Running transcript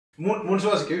Mun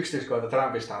suosikki yksityiskohta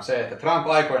Trumpista on se, että Trump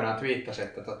aikoinaan twiittasi,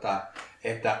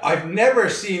 että I've never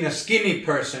seen a skinny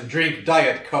person drink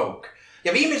Diet Coke.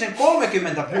 Ja viimeisen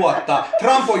 30 vuotta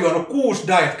Trump on juonut 6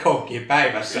 Diet Cokea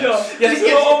päivässä. Joo, ja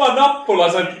sitten on oma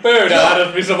nappula sen pöydän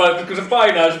ääressä, missä kun se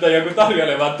painaa sitä joku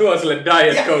tarjolle, vaan tuo sille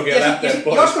Diet Cokea ja lähtee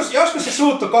pois. Joskus se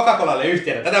suuttui Coca-Colalle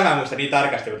yhtiönä. Tätä mä en muista niin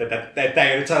tarkasti, mutta tämä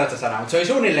ei nyt sanasta sanaa. Mutta se oli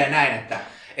suunnilleen näin,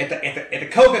 että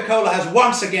Coca-Cola has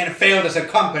once again failed as a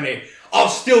company. I'll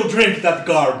still drink that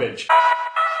garbage.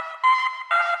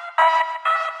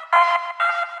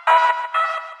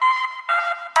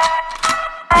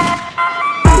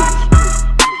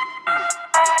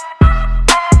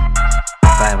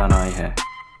 Päivän aihe.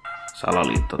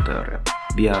 Salaliittoteoria.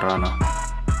 Vieraana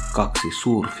 2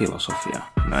 suurfilosofia.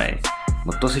 No ei,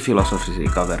 mutta tosi filosofisia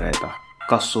kavereita.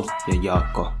 Kassu ja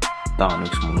Jaakko. Tää on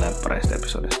yksi mun lemppareista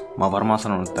episodista. Mä oon varmaan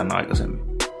sanonut tän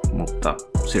aikaisemmin. Mutta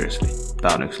seriously,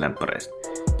 tää on yksi lemppareista.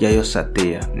 Ja jos sä et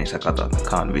tiedä, niin sä katot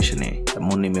Khan Visionia. Ja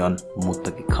mun nimi on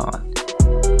Muttaki Khan.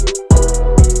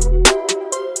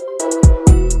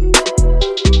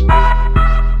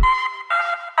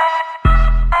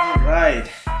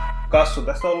 Alright. Kassu,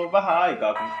 tästä on ollut vähän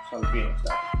aikaa, kun sä olit viimeksi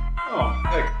täällä. Joo,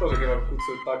 tosi kiva kun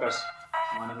kutsuit takas.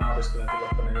 Mä aina nautiskelen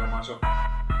tulottani juomaan sun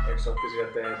eksoottisia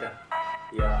teitä.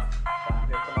 Ja vähän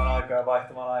viettämään aikaa ja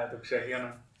vaihtamaan ajatuksia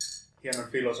hienon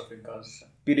filosofin kanssa.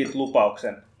 Pidit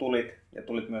lupauksen,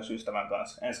 tulit myös ystävän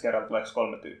kanssa. Ensi kerralla tuleeko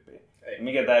 3 tyyppiä? Ei.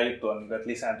 Mikä tää juttu on, että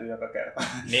lisääntyy joka kerta?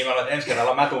 Niin mä olen, että ensi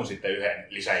kerralla mä tuun sitten yhden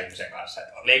lisäihmisen kanssa.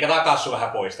 Leikataan Kassu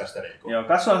vähän pois tästä. Joo,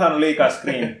 Kassu on saanut liikaa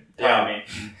screen timea.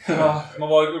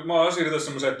 Mä oon siirtynyt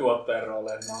semmoiseen tuottajan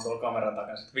rooleen, että mä oon tuolla kameran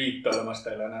takana sit viittoilemassa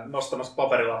teille ja nostamassa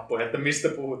paperilappuja, että mistä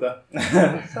puhutaan.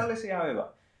 Se olisi ihan hyvä.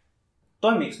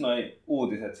 Toimiiks noi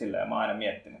uutiset silleen, mä oon aina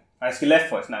miettinyt. Ainakin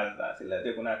leffoissa näytetään silleen, että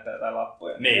joku näyttää jotain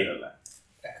lappuja. Niin.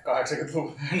 Ehkä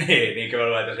 80-luvulla. niin kyllä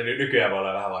luulen, että se nykyään voi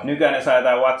olla vähän vaikea. Nykyään ne saa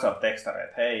jotain WhatsApp-tekstareita,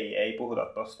 että hei, ei puhuta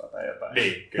tosta tai jotain.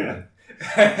 Niin, kyllä.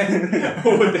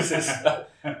 Uutisissa.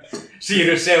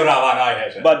 Siirry seuraavaan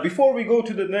aiheeseen. But before we go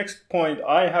to the next point,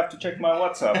 I have to check my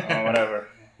WhatsApp or whatever.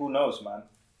 Who knows, man?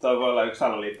 Toi voi olla yksi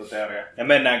salaliittoteoria. Ja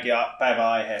mennäänkin päivän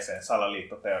aiheeseen,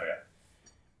 salaliittoteoria.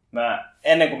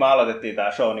 Ennen kuin me aloitettiin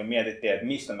tää show, niin mietittiin, että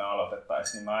mistä me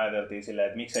aloitettaisiin. Niin me ajateltiin silleen,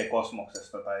 että miksei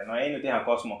kosmoksesta, tai no ei nyt ihan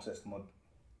kosmoksesta, mutta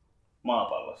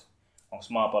maapallosta. Onko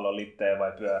maapallo litteä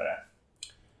vai pyöreä?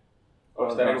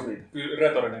 Onko tämä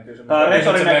retorinen kysymys? Tämä on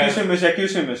retorinen kysymys ja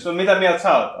kysymys. No, mitä mieltä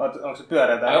sä oot? Onko se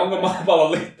pyöreä tai onko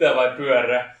maapallo litteä vai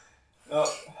pyöreä? No,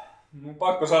 mun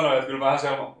pakko sanoa, että kyllä vähän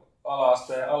siellä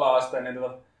ala-asteen niin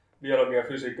biologia,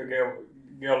 fysiikka,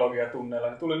 geologia tunneilla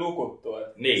niin tuli nukuttua.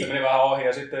 Niin. Se meni vähän ohi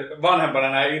ja sitten vanhempana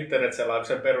näin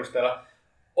internetselauksen perusteella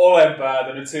olen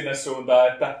päätynyt sinne suuntaan,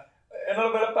 että en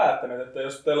ole vielä päättänyt, että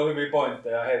jos teillä on hyviä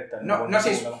pointteja heittää, niin no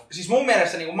siis mun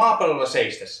mielestä niin maapallolla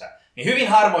seistessä, niin hyvin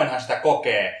harvoinhan sitä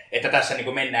kokee, että tässä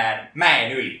niin mennään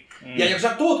mäen yli. Ja jos sä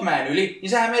tuut mäen yli, niin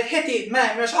sähän menet heti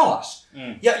mäen myös alas.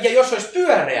 Ja jos olisi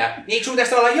pyöreä, niin eikö sun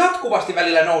pitäisi olla jatkuvasti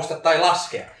välillä nousta tai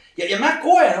laskea? Ja mä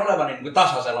koen olevani niin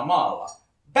tasaisella maalla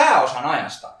pääosan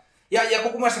ajasta. Ja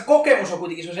kun mun mielestä kokemus on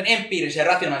kuitenkin sellaisen empiirisen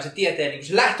ja rationaalisen tieteen niin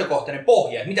se lähtökohtainen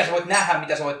pohja, että mitä sä voit nähdä,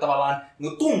 mitä sä voit tavallaan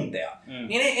niin tuntea.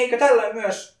 Niin eikö tällöin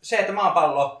myös se, että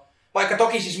maapallo, vaikka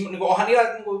toki siis niin onhan niillä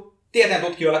niin tieteen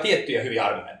tutkijoilla tiettyjä hyviä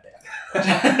argumentteja.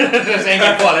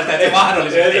 Senkin puolesta, että se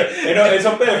mahdollisesti. Ei se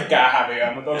ole pelkkää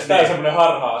häviöä, mutta onko tää semmoinen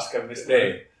harha-askel, mistä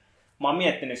ei? Mä oon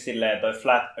miettinyt silleen toi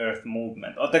Flat Earth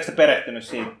Movement. Ootteko te perehtynyt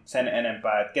siitä sen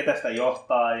enempää, että ketä sitä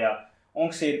johtaa ja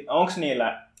onko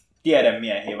niillä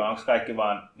tiedemiehiä vai onko kaikki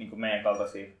vaan niin meidän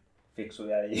kaltaisia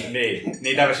fiksuja?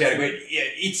 Niin tämmöisiä niin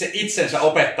itsensä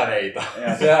opettaneita.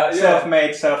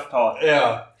 Self-made, self-taught.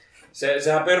 Joo.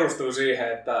 Sehän perustuu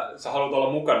siihen, että sä haluat olla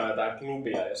mukana jotain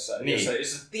klubia, jossa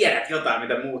tiedät jotain,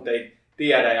 mitä muut ei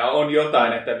tiedä ja on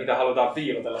jotain, että mitä halutaan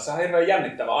piilotella. Se on hirveän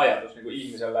jännittävä ajatus niin kuin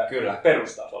ihmisellä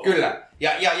perustasolla. Kyllä.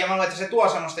 Ja mä luulen, että se tuo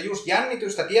semmoista just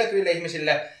jännitystä tietyille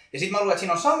ihmisille. Ja sit mä luulen, että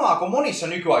siinä on samaa kuin monissa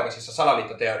nykyaikaisissa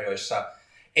salaliittoteorioissa,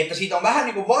 että siitä on vähän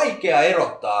niin kuin vaikea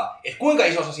erottaa, että kuinka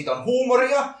iso osa siitä on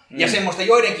huumoria ja semmoista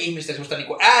joidenkin ihmisten semmoista niin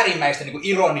kuin äärimmäistä niin kuin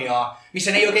ironiaa,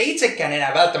 missä ne ei oikein itsekään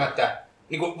enää välttämättä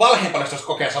niin valheenpaljastusta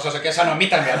kokeessa osaisi oikein sanoa,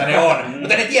 mitä mieltä ne on.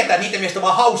 Mutta ne tietää, että niiden mielestä on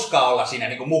vaan hauskaa olla siinä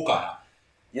niin kuin mukana.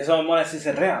 Ja se on monesti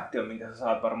se reaktio, minkä sä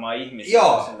saat varmaan ihmisiltä.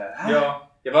 Joo.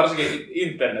 Ja varsinkin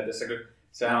internetissä, kun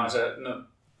sehän on se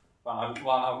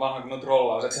vanha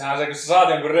trollaus, että sehän on se, kun sä saat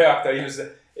jonkun reaktio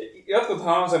ihmisiltä.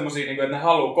 Jotkuthan on semmosia, että ne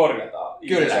haluaa korjata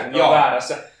ihmisen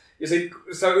väärässä. Ja sit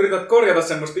kun sä yrität korjata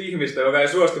semmoista ihmistä, joka ei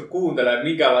suostu kuuntelemaan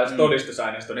minkäänlaista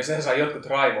todistusaineistoa, niin sehän saa jotkut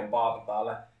raivon paatin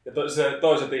päälle. Ja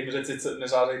toiset ihmiset sit ne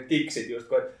saa siitä kiksit just,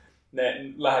 kun ne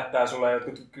lähettää sulle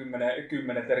jotkut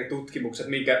kymmenet eri tutkimukset,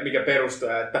 mikä perustuu,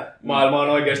 että maailma on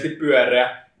oikeasti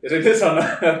pyöreä. Ja sitten sanoo,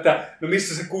 että no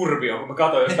missä se kurvi on, kun mä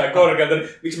katson jostain korkealta, niin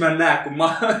miksi mä en näe, kun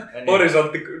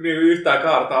horisontti niin yhtään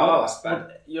kaartaa alaspäin.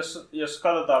 Jos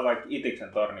katsotaan vaikka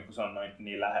Itiksen torni, kun se on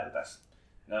niin lähellä tässä,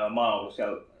 mä oon ollut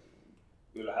siellä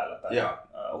ylhäällä tai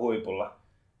huipulla,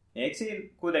 niin eikö siinä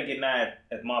kuitenkin näe,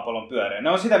 että maapallo on pyöreä? Ne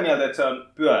on sitä mieltä, että se on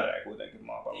pyöreä kuitenkin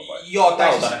maapallo vai? Joo,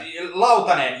 tai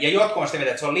lautanen, ja jotkut on sitä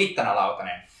mieltä, että se on littana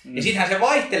lautanen. Ja sittenhän se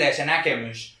vaihtelee se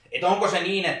näkemys, että onko se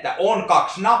niin, että on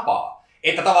 2 napaa.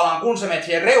 Että tavallaan kun sä menet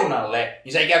siihen reunalle,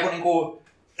 niin sä ikään kuin niinku...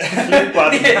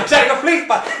 Flippaat. Sä ikään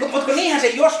flippaat. Mutta niinhän se,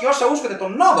 jos sä uskot, että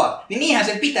on navat, niin niinhän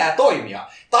sen pitää toimia.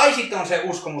 Tai sitten on se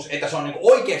uskomus, että se on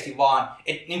niinku oikeesti vaan,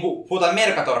 että niinku puhutaan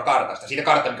Mercator-kartasta, siitä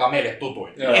kartasta, mikä on meille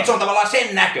tutuin. Että se on tavallaan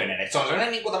sen näköinen, että se on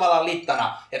sellainen niinku tavallaan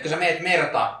littana, että kun sä menet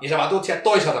mertaan, niin sä vaan tuut sieltä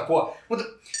toisaalta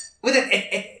Mutta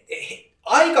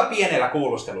aika pienellä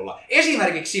kuulustelulla.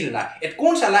 Esimerkiksi sillä, että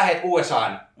kun sä lähet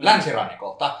USA:n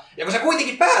länsirannikolta, ja kun sä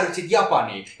kuitenkin päädyt sit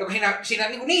Japaniin, ja kun siinä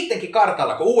niinku niittenkin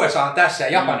kartalla, kun USA on tässä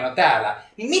ja Japani on täällä,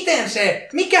 niin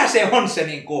mikä se on se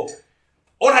niinku...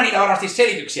 Onhan niillä varmasti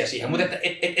selityksiä siihen, mutta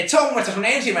se on mun mielestä sun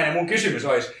ensimmäinen mun kysymys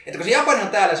olisi, että kun se Japani on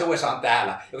täällä ja se USA on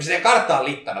täällä, ja kun se kartta on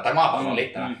littana tai maapallo on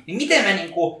littana, niin miten me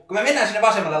niinku, kun me mennään sinne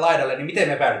vasemmalle laidalle, niin miten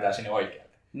me päädytään sinne oikealle?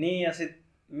 Niin ja sit,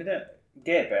 miten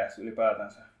GPS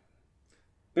ylipäätänsä?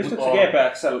 Pystytkö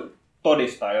GPS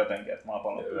todistaa jotenkin, että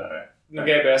maapallo on pyöreä? No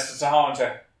GPS-sähän on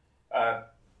se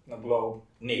globe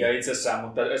ja itsessään,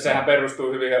 mutta sehän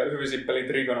perustuu hyvin simppeliin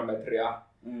trigonometriaan,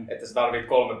 että sä tarvit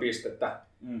 3 pistettä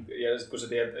ja sit kun sä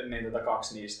tiedät niin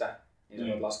 2 niistä, niin sä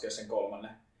voit laskea sen 3.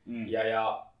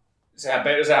 Ja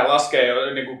sehän laskee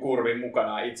jo niin kuin kurvin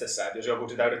mukanaan itsessään, että jos joku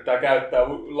sitä yrittää käyttää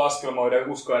laskelmoiden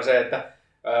uskoen se, että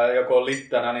joku on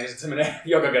littana, niin sit se menee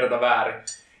joka kerta väärin.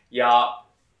 Ja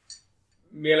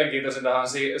mielenkiintoisintahan on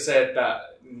se, että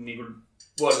niin kuin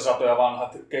vuosisatoja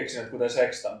vanhat keksinnöt, kuten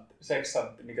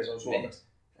sextantti, mikä se on suomeksi?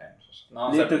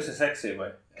 No, liittyykö se seksiin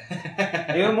vai?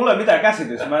 Ei ole mulle mitään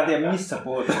käsitystä, mä en tiedä missä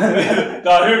puhutaan.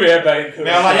 Tää on hyvin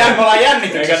epäintuitiivista. Me ollaan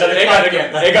jännityksessä.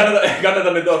 Ei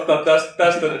kannata nyt ottaa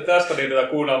tästä niin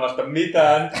kuunnelmasta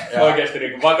mitään oikeesti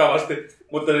niin vakavasti.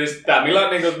 Mutta siis tää millä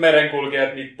niin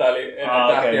merenkulkijat mittaili ennen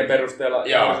tähtien perusteella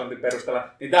ja horisontin perusteella,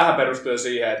 niin tähän perustuu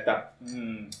siihen, että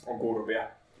on kurvia.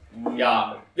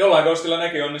 Ja jollain konstilla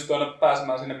nekin onnistui aina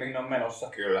pääsemään sinne, mihin ne on menossa.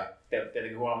 Kyllä.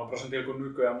 Tietenkin huonomman prosentilla kuin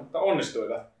nykyään, mutta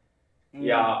onnistuivat.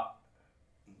 Ja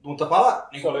mutta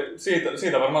se oli,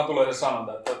 siitä varmaan tulee se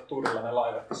sanonta, että turilla ne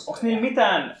laivat. Onko niillä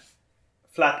mitään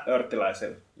flat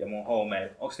earthiläisillä ja mun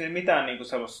homeilla? Onko niillä mitään niinku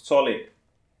sellaista solid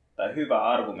tai hyvää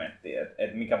argumenttia,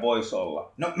 että mikä voisi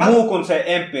olla? No, muu kuin se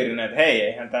empiirinen, että hei,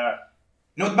 eihän tää...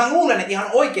 No, mä luulen, että ihan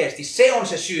oikeesti se on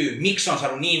se syy, miksi se on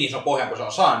saanut niin iso pohjan kuin se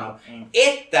on saanut.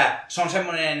 Että se on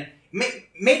semmoinen...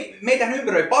 Meitähän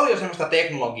ympäröi paljon semmoista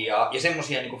teknologiaa ja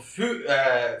semmoisia niinku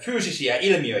fyysisiä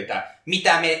ilmiöitä,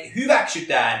 mitä me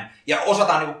hyväksytään ja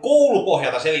osataan niinku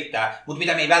koulupohjalta selittää, mutta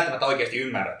mitä me ei välttämättä oikeasti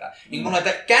ymmärretä. Niin kun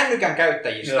näitä kännykän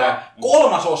käyttäjistä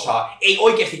 3/3 ei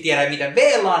oikeasti tiedä, miten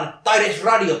VLAN tai edes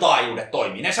radiotaajuudet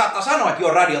toimii. Ne saattaa sanoa, että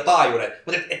joo radiotaajuudet,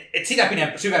 mutta et sitä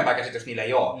syvempää käsitystä niille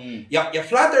ei ole. Ja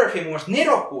Flat Earthin mun mielestä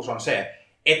nerokkuus on se,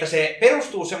 että se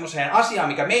perustuu semmoiseen asiaan,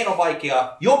 mikä meidän on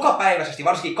vaikea jokapäiväisesti,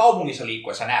 varsinkin kaupungissa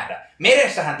liikkuessa nähdä.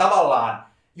 Meressähän tavallaan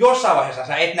jossain vaiheessa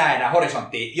sä et näe enää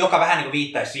horisonttia, joka vähän niin kuin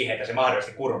viittaisi siihen, että se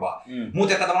mahdollisesti kurvaa.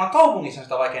 Mutta että tavallaan kaupungissa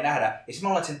sitä on vaikea nähdä. Ja sitten mä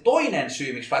luulen, että sen toinen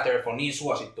syy, miksi Flat Earth on niin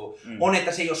suosittu, on,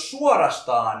 että se ei ole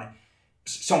suorastaan,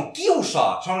 se on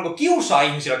niin kuin kiusaa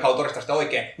ihmisille, jotka on todistaa sitä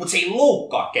oikein, mutta se ei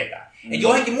loukkaa ketään. Et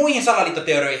johonkin muihin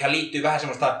salaliittoteorioihin liittyy vähän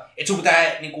semmoista, että sun pitää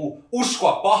niinku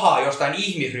uskoa pahaa jostain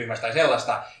ihmisryhmästä tai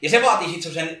sellaista. Ja se vaatii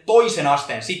sitten semmoisen toisen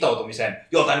asteen sitoutumisen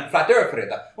joltain Flat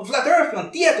Eartheriltä. Mutta Flat Earth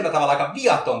on tietyllä tavalla aika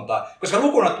viatonta, koska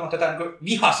lukuun ottamatta jotain niinku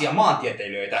vihaisia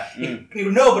maantieteilijöitä,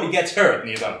 niin nobody gets hurt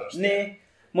niin sanotusti. Niin,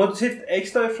 mutta sitten eikö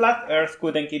toi Flat Earth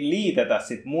kuitenkin liitetä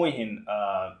sit muihin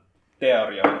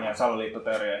teorioihin ja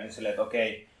salaliittoteorioihin silleen, että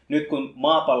okei, nyt kun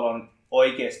maapallo on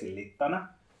oikeasti littana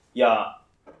ja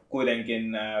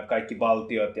kuitenkin kaikki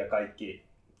valtiot ja kaikki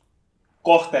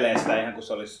kohtelee sitä ihan kuin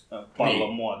se olisi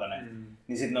pallon muotoinen.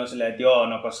 Niin sitten on silleen, että joo,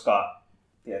 no koska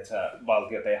tiedätkö,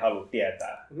 valtiot ei halua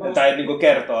tietää. Tai niinku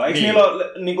kertoa. Eikö niillä ole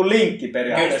niinku linkki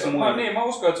periaatteessa muihin? Niin, mä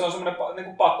uskon, että se on semmoinen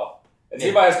niinku pato. Et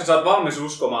siinä vaiheessa, kun sä oot valmis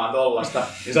uskomaan tollasta,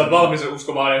 niin sä oot valmis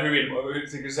uskomaan ja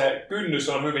se kynnys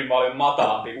on hyvin paljon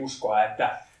matalampi uskoa,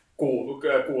 että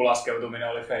kuulaskeutuminen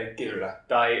oli feikki. Kyllä.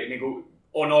 Tai niinku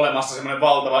on olemassa semmoinen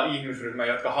valtava ihmisryhmä,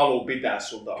 jotka haluaa pitää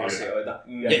sulta asioita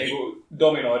ja niinku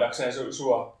dominoidakseen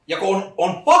sua. Ja kun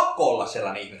on pakko olla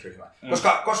sellainen ihmisryhmä.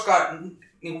 Koska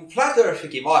niin Flat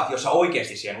Earthkin vaatii, jos sä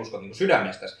oikeasti siihen uskot niin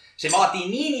sydämestäsi, se vaatii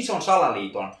niin ison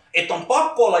salaliiton, että on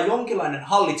pakko olla jonkinlainen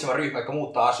hallitseva ryhmä, joka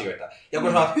muuttaa asioita. Ja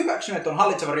kun sä oot hyväksynyt, että on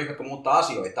hallitseva ryhmä, joka muuttaa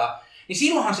asioita, niin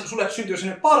silloinhan sulle syntyy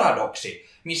sellainen paradoksi,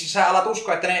 missä sä alat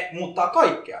uskoa, että ne muuttaa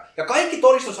kaikkea. Ja kaikki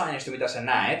todistusaineisto, mitä sä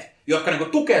näet, jotka niinku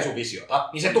tukee sun visiota,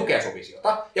 niin se tukee sun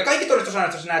visiota. Ja kaikki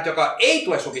todistusaineisto, sä näet, joka ei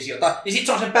tue sun visiota, niin sit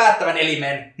se on sen päättävän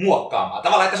elimen muokkaamaa.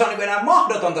 Tavallaan, että se on niinku enää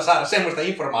mahdotonta saada semmoista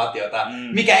informaatiota,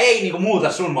 mikä ei niinku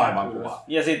muuta sun maailmankuvaa.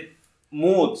 Ja sit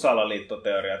muut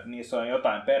salaliittoteoriat, niissä on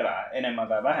jotain perää, enemmän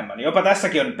tai vähemmän. Jopa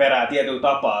tässäkin on perää tietyllä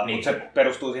tapaa, niin. Mutta se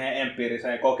perustuu siihen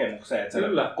empiiriseen kokemukseen, että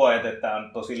sä koet, että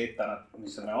on tosi littana,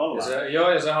 missä me ollaan.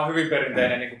 Ja sehän on hyvin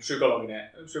perinteinen niin kuin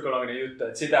psykologinen juttu,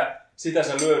 että sitä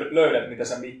sä löydät, mitä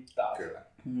sä mittaat. Kyllä.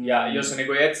 Ja jos sä niin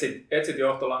kuin etsit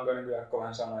johtolankoja, niin kuin Jarkko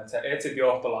vähän sanoi, että sä etsit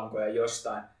johtolankoja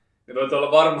jostain, niin voit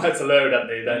olla varma, että sä löydät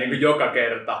niitä niin kuin joka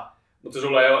kerta, mutta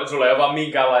sulla ei ole vaan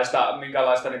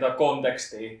minkäänlaista niitä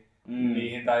kontekstia,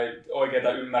 niihin tai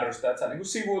oikeaa ymmärrystä, että sä niin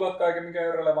sivuutat kaiken, mikä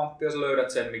on relevanttia, ja sä löydät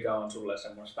sen, mikä on sulle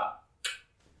semmoista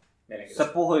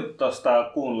mielenkiintoista. Sä puhuit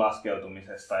tuosta kuun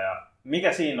laskeutumisesta, ja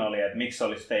mikä siinä oli, että miksi se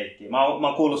olisi feikkiä? Mä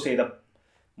oon kuullut siitä,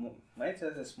 itse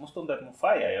asiassa musta tuntuu, että mun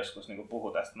faija joskus niin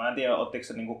puhui tästä. Mä en tiedä, ottiko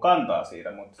se niin kantaa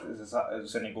siitä, mutta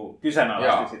se niin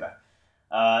kyseenalaisti sitä.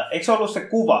 Eikö se ollut se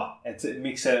kuva, että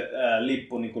miksi se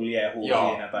lippu niin liehuu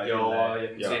siinä? Tai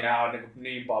siinähän on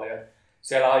niin paljon.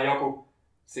 Siellä on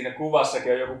siinä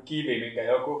kuvassakin on joku kivi, minkä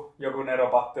joku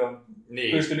neropatti on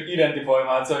pystynyt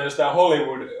identifioimaan, että se on jostain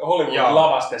Hollywood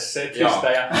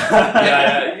lavastesetistä.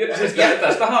 Ja siis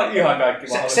tästähän on ihan kaikki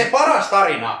mahdollista. Se paras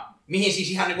tarina, mihin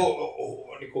siis ihan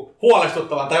niinku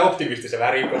huolestuttavan tai optimistisen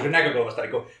vähän riippuen näkökulmasta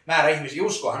määrä ihmisiä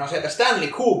uskoahan on se, että Stanley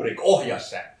Kubrick ohjasi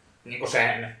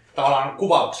sen tavallaan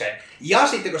kuvaukseen. Ja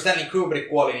sitten kun Stanley Kubrick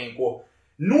kuoli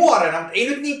nuorena, mutta ei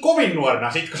nyt niin kovin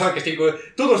nuorena, sit kun sä oikeasti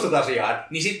tutustut asiaan,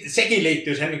 niin sekin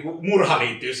liittyy, sen murha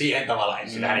liittyy siihen tavallaan,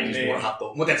 että sitähän ei siis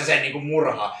murhattu, mutta että sen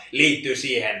murha liittyy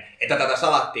siihen, että tätä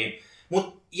salattiin.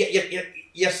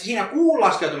 Ja siinä kuun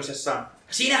laskeutumisessa,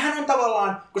 siinähän on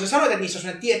tavallaan, kun sä sanoit, että niissä on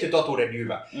sellainen tietty totuuden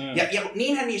jyvä, ja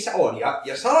niinhän niissä on,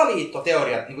 ja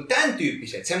salaliittoteoriat, tämän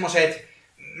tyyppiset, semmoiset,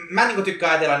 mä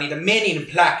tykkään ajatella niitä Men in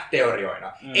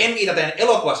Black-teorioina. En viitaten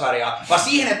elokuvasarjaa, vaan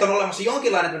siihen, että on olemassa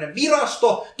jonkinlainen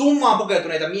virasto, tummaan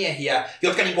pukeutuneita miehiä,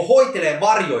 jotka hoitelee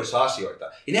varjoissa asioita.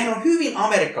 Ja nehän on hyvin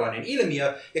amerikkalainen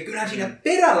ilmiö, ja kyllähän siinä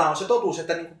perällä on se totuus,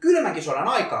 että kylmänkin sodan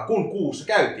aikaan, kun kuussa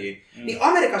käytiin, niin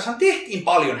Amerikassahan tehtiin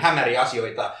paljon hämäriä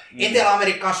asioita.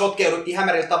 Etelä-Amerikkaan sotkeuduttiin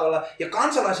hämärillä tavalla, ja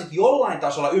kansalaiset jollain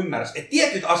tasolla ymmärsivät, että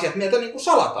tietyt asiat meiltä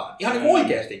salataan. Ihan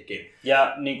oikeastikin.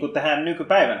 Ja tehdään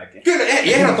nykypäivänäkin. Kyllä,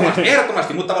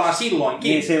 ehdottomasti, mutta tavallaan silloinkin.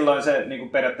 Niin silloin se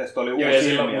periaatteessa oli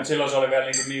uusi ilmiö. Mutta silloin se oli vielä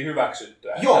niin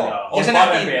hyväksyttyä. Joo. On ja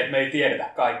parempi, että me ei tiedetä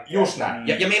kaikkea. Just näin.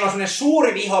 Ja meillä on sellainen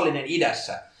suuri vihollinen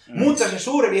idässä. Mutta se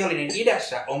suuri vihollinen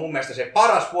idässä on mun mielestä se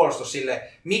paras puolustus sille,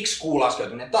 miksi kuun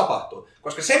laskeutuminen tapahtuu.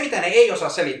 Koska se, mitä ne ei osaa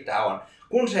selittää on,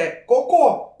 kun se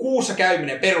koko kuussa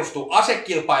käyminen perustuu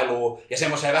asekilpailuun ja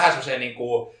semmoiseen vähän semmoiseen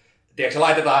tiedätkö,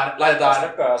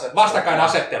 laitetaan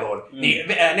vastakkainasetteluun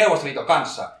niin Neuvostoliiton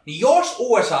kanssa. Niin jos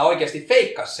USA oikeasti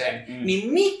feikkasi sen,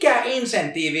 niin mikä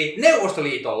insentiivi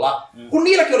Neuvostoliitolla, kun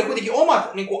niilläkin oli kuitenkin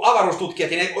omat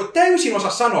avaruustutkijat ja ne täysin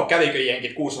osaa sanoa, kävikö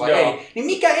jenkit kuussa vai ei, niin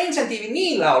mikä insentiivi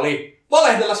niillä oli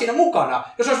valehdella siinä mukana,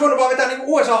 jos olisi voinut vaan vetää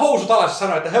USA housut alas ja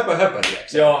sanoa, että höpö.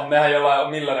 Joo, nehän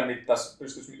jollain millainen mittas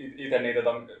pystyisi itse niitä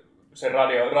sen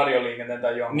radioliikenteen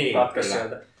tai jonkun katkaisi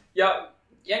sieltä. Ja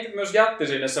jenkit myös jätti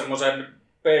sinne semmoisen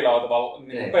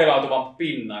peilautuvan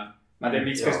pinnan. Mä en tiedä,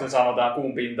 miksi sitä sanotaan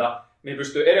kuun pinta. Niin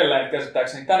pystyy edelleen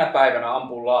käsittääkseni tänä päivänä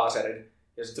ampumaan laaserin.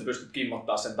 Ja sitten sä pystyt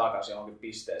kimmottaa sen takaisin johonkin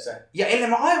pisteeseen. Ja ellei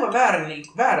mä aivan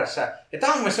väärässä, ja tää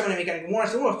on mun mielestä semmoinen, mikä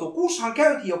monesti unohtuu, kuussahan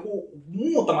käytiin joku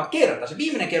muutama kerta. Se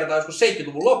viimeinen kerta joskus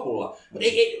 70-luvun lopulla. Mutta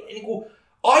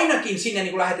ainakin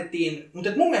sinne lähetettiin,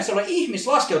 mutta mun mielestä se oli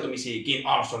ihmislaskeutumisiakin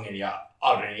Armstrongin ja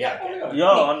Aldrinin jälkeen.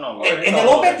 Joo, on ollut. Et ne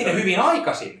lopetti ne hyvin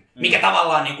aikaisin, mikä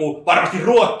tavallaan varmasti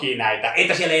ruokkii näitä,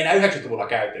 että siellä ei enää 90-luvulla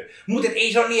käyty. Mutta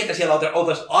ei se ole niin, että siellä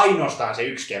oltaisiin ainoastaan se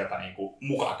yksi kerta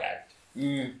mukaan käyty.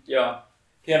 Joo.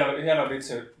 Hieno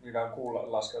vitsi, mikä on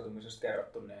kuulla laskeutumisesta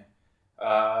kerrottu, niin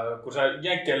kun se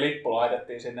Jenkkien lippu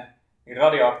laitettiin sinne, niin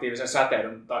radioaktiivisen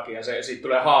säteilyn takia siitä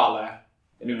tulee haalea.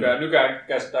 Ja nykyään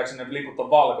käsittääkseni ne liput on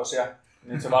valkoisia.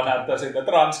 Nyt se vaan näyttää siltä,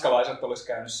 että ranskalaiset olisi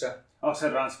käynyt siellä. Onko se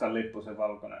Ranskan lippu se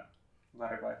valkoinen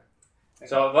väri vai?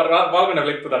 Se on, valkoinen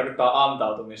lippu tarkoittaa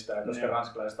antautumista, ja koska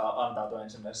ranskalaiset antautuivat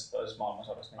ensimmäisessä toisessa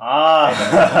maailmansodassa.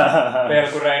 Niin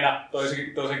pelkureina,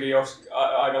 toisinkin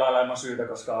aika lailla ilman syytä,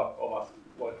 koska ovat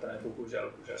voittaneet lukuisia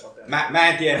soteja. Mä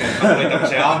en tiedä, että mä tulin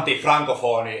tämmöiseen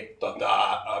anti-frankofoni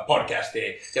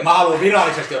podcastiin. Ja mä haluan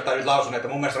virallisesti ottaa nyt lausun, että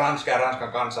mun mielestä Ranska ja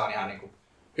Ranskan kansa on ihan niinku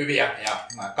hyviä ja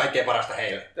kaikkein parasta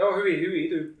heille. Joo, hyviä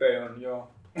tyyppejä on,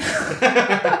 joo.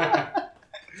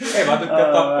 Ei vaan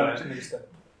tykkää tappaneista niistä.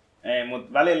 Ei,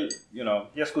 mut välillä,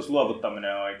 joskus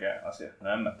luovuttaminen on oikea asia.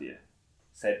 No en mä tiedä.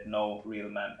 Said no real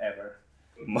man ever.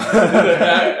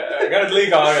 Käy nyt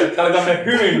liikaa oikein. Tää oli tämmönen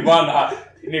hyvin vanha,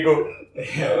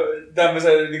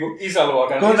 tämmösen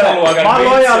isäluokan mä oon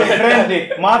lojaali frendi.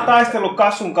 Mä oon taistellut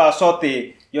Kassun kanssa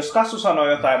sotiin. Jos Kassu sanoo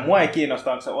jotain, mua ei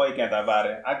kiinnosta, onko se oikein tai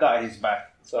väärin. I got his back.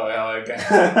 Se on ihan oikein.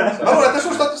 Mä luulen, että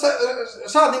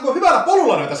sä oot niinku hyvällä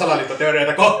polulla noita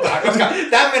salaliittoteorioita kohtaan, koska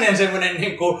tämmönen semmonen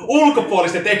niinku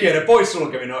ulkopuolisten tekijöiden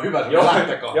poissulkeminen on hyvä sun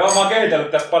lähtökohta. Joo, mä oon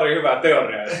kehitellyt tästä pari hyvää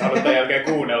teoriaa, jos haluat tämän jälkeen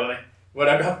kuunnella, niin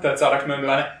voidaan katsoa, että saadaanko me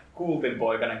millainen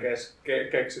kultinpoikainen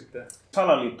keksittyä.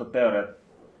 Salaliittoteoriat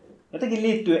jotenkin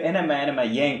liittyy enemmän ja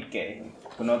enemmän jenkkeihin,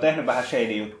 kun ne on tehnyt vähän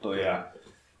shady juttuja.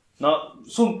 No,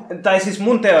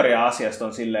 mun teoria asiasta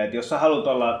on silleen, että jos sä haluat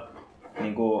olla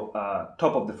niinku,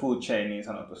 top of the food chain niin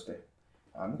sanotusti.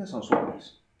 Mikä se on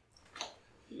suomeksi?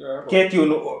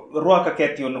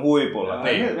 Ruokaketjun huipulla.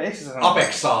 Niin.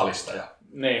 Apex-saalistaja.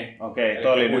 Niin. Okei,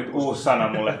 toi oli nyt uusi sana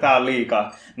mulle. Tää on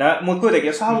liikaa. Mut kuitenkin,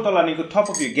 jos sä haluat olla niinku top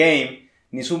of your game,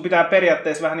 niin sun pitää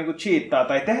periaatteessa vähän niinku cheattaa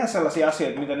tai tehdä sellaisia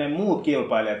asioita, mitä ne muut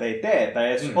kilpailijat ei tee tai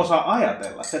edes osaa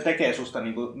ajatella. Se tekee susta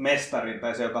niinku mestarin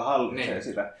tai se, joka hallitsee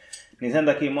sitä. Niin sen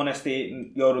takia monesti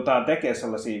joudutaan tekemään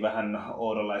sellaisia vähän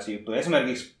oudonlaisia juttuja.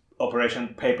 Esimerkiksi Operation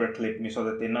Paperclip, missä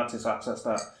otettiin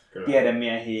Natsi-Saksasta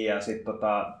tiedemiehiä ja sitten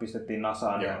pistettiin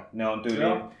NASAan. Ne on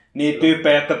tyyliin niitä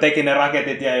tyyppejä, jotka teki ne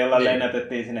raketit ja joilla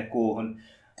lennätettiin sinne kuuhun.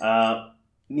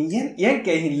 Niin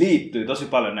jenkkeihin liittyy tosi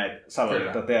paljon näitä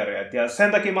salaliittoteorioita. Ja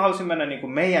sen takia mä haluaisin mennä niinku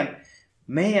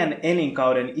meidän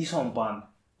elinkauden isompaan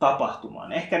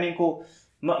tapahtumaan. Ehkä niinku,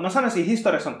 mä sanoisin,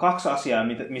 historiassa on 2 asiaa,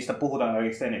 mistä puhutaan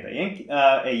kaikista eniten.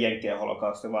 Ei jenkkien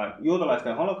holokausti, vaan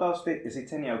juutalaisten holokausti ja sitten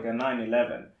sen jälkeen 9/11.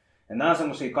 Ja nämä on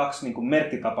semmosia 2 niinku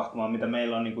merkkitapahtumaa, mitä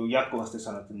meillä on niinku jatkuvasti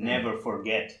sanottu, never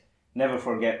forget. Never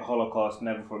forget Holocaust,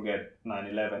 never forget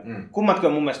 9/11. Kummatkin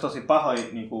on mun mielestä tosi pahoja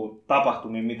niinku,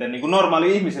 tapahtumia, miten niinku,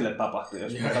 normaali ihmisille tapahtuu.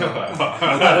 Jos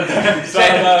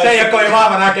se ei ole kovin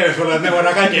vahva näkemys sulle, että me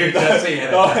voidaan kaikki yhtään siihen.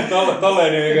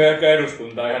 Tolleen niin ehkä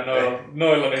eduskuntaa ihan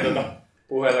noilla niin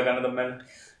puheilla kannata mennä.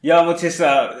 Joo, mutta siis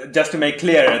just to make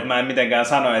clear, että mä en mitenkään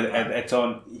sano, että se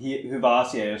on hyvä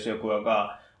asia, jos joku,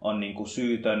 joka on niinku,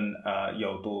 syytön,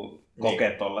 joutuu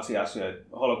kokea tollaisia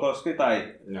asioita. Holokausti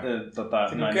tai...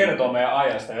 Siinä kertoo meidän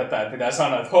ajasta jotain, että pitää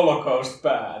sanoa, että holocaust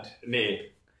bad.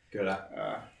 Niin, kyllä.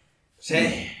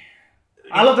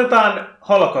 Aloitetaan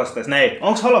holocaustista.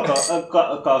 Onko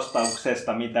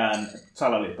holocaustauksesta mitään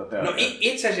salaliittoteorioita? No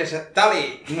itse asiassa tämä oli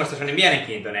mun mielestä sellainen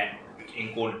mielenkiintoinen... Niin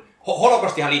kun,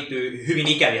 holokaustihan liittyy hyvin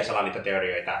ikäviä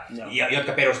salaliittoteorioita,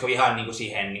 jotka perustuvat ihan niin kuin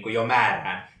siihen niin kuin jo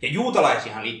määrään. Ja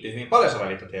juutalaisihan liittyy hyvin paljon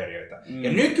salaliittoteorioita.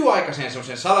 Ja nykyaikaisen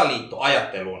semmoisen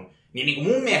salaliittoajatteluun, niin kuin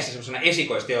mun mielestä semmoisena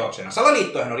esikoisteoksena,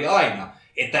 salaliittoihan oli aina,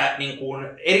 että niin kuin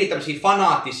eri tämmöisiä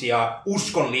fanaattisia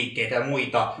uskonliikkeitä ja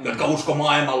muita, jotka usko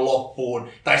maailman loppuun,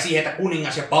 tai siihen, että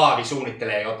kuningas ja paavi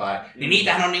suunnittelee jotain, niin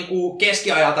niitähän on niin kuin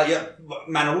keskiajalta, ja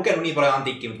mä en ole lukenut niin paljon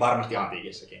antiikkia, mutta varmasti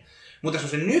antiikissakin. Mutta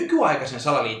semmoisen nykyaikaisen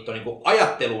salaliitto niin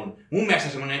ajattelun, mun mielestä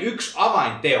semmoinen yksi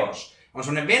avainteos on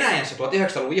semmoinen Venäjän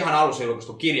 1900-luvun ihan alussa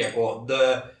julkaistu kirja kuin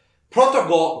The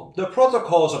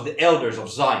Protocols of the Elders of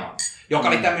Zion, joka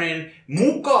oli tämmöinen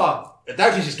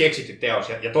täysin siis keksitty teos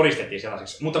ja todistettiin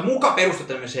sellaiseksi, mutta muka perustui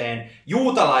tämmöiseen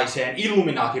juutalaiseen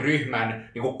illuminaatiryhmän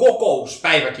niin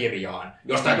kokouspäiväkirjaan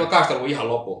jostain 1800-luvun ihan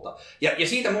lopulta. Ja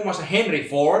siitä muun muassa Henry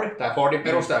Ford, tämä Fordin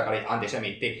perustaja, joka oli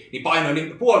antisemitti, niin painoi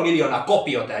 500 000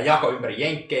 kopiota ja jakoi ympäri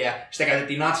jenkkejä. Sitä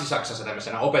käytettiin Natsi-Saksassa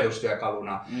tämmöisenä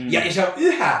opetustyökaluna. Ja se on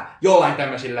yhä jollain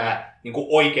tämmöisillä niin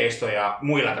oikeisto- ja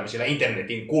muilla tämmöisillä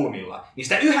internetin kulmilla. Niin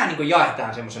sitä yhä niin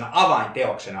jaetaan semmoisena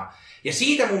avainteoksena. Ja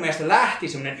siitä mun mielestä lähti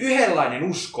semmoinen yhdenlainen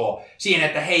usko siihen,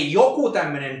 että hei, joku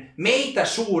tämmöinen meitä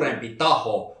suurempi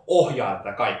taho ohjaa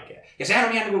tätä kaikkea. Ja sehän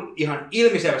on ihan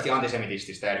ilmiselvästi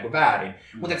antisemitististä ja väärin.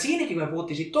 Mutta siinäkin, kun me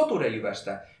puhuttiin siitä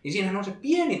totuudenjyvästä, niin siinähän on se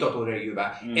pieni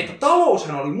totuudenjyvä, että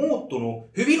taloushan oli muuttunut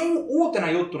hyvin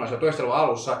uutena juttuna siellä toistelun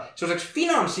alussa sellaiseksi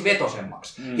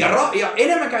finanssivetosemmaksi. Ja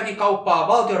enemmän käytiin kauppaa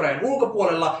valtionrajan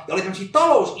ulkopuolella ja oli tämmöisiä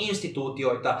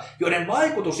talousinstituutioita, joiden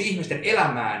vaikutus ihmisten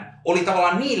elämään oli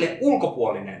tavallaan niille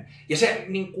ulkopuolinen. Ja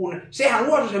sehän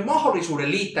luo sen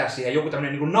mahdollisuuden liittää siihen joku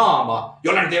tämmöinen naama,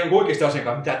 jolla nyt ei ole oikeasti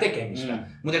asiakkaan mitään tekemistä.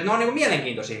 Mutta ne on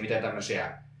mielenkiintoisia, miten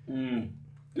tämmöisiä.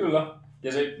 Kyllä.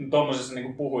 Ja tuommoisessa niin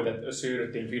kuin puhuit, että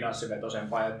siirryttiin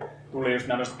finanssivetosempaan ja tuli just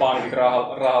nämmöistä pankit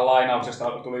rahan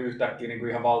lainauksesta, tuli yhtäkkiä niin kuin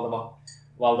ihan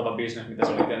valtava bisnes, mitä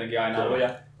se oli tietenkin aina ollut. Ja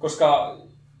koska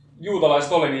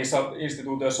juutalaiset oli niissä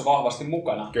instituutioissa vahvasti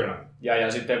mukana. Kyllä.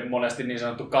 Ja sitten monesti niin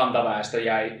sanottu kantaväestö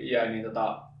jäi niin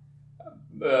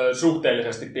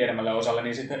suhteellisesti pienemmälle osalle,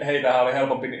 niin sitten heitähän oli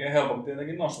helpompi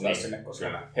tietenkin nostaa sinne, koska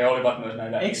he olivat myös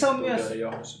näitä instituutioiden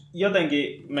johdossa.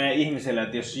 Jotenkin me ihmisille,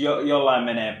 että jos jollain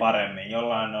menee paremmin,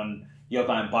 jollain on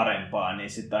jotain parempaa, niin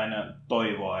sitten aina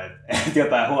toivoo, että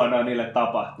jotain huonoa niille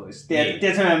tapahtuisi.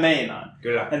 Tiedätkö, mitä meinaan?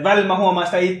 Kyllä. Et välillä mä huomaan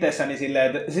sitä itsessäni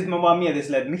silleen, että sitten mä vaan mietin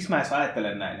silleen, että miksi mä edes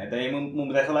ajattelen näin. Että ei mun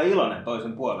pitäisi olla iloinen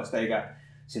toisen puolesta, eikä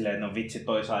silleen, että no vitsi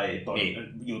toi sai ton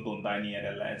jutun tai niin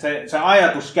edelleen. Et se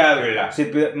ajatus käy. Kyllä.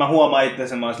 Sitten mä huomaan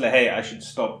itsensä, mä oon silleen, hey, I should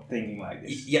stop thinking like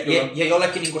this. Ja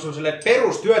jollekin niinku sellaiselle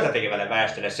perustyötä tekevälle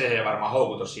väestölle se varmaan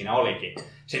houkutus siinä olikin.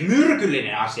 Se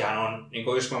myrkyllinen asiahan on, niin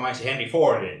kuin just kun mä mainitsin Henry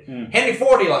Fordin. Henry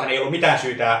Fordillahan ei ollut mitään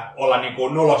syytä olla niin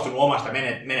kuin nolostunut omasta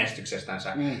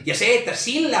menestyksestänsä. Ja se, että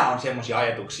sillä on semmoisia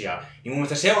ajatuksia, niin mun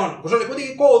mielestä se on, kun se oli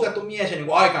kuitenkin koulutettu mies ja niin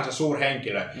kuin aikansa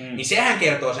suurhenkilö, niin sehän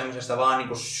kertoo semmoisesta vaan niin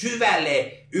kuin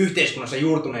syvälle yhteiskunnassa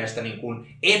juurtuneesta niin kuin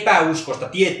epäuskosta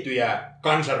tiettyjä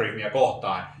kansanryhmiä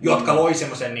kohtaan, jotka loi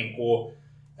semmoisen niin kuin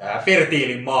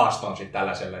fertiilin maaston sitten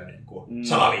tällaiselle niin kuin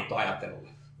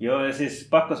salaliittoajattelulle. Joo, ja siis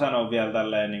pakko sanoa vielä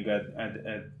tälleen,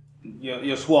 että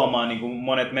jos huomaa niin kuin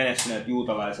monet menestyneet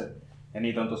juutalaiset, ja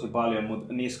niitä on tosi paljon,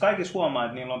 mutta niissä kaikissa huomaa,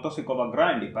 että niillä on tosi kova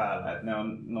grindi päällä, että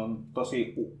ne on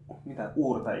tosi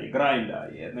uurtajia,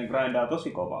 grindaajia, että ne grindaa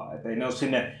tosi kovaa, että ei ne ole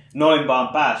sinne noin vaan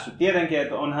päässyt. Tietenkin,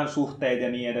 että onhan suhteet ja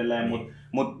niin edelleen,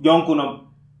 mutta jonkun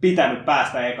on pitänyt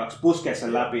päästä ekaksi, puskea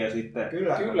sen läpi ja sitten...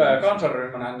 Kyllä, ja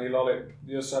kansanryhmänä niillä oli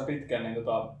jossain pitkään niin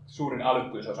suurin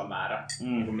älykkyysosamäärä.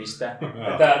 Mistä?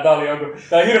 Tää oli joku...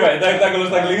 Tää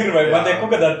kuulostaa kyllä hirveä. Mä en tiedä,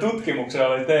 kuka tämän tutkimuksen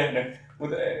oli tehnyt.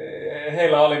 Mutta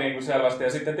heillä oli niinku selvästi, ja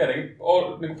sitten tietenkin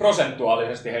niinku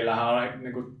prosentuaalisesti heillähän on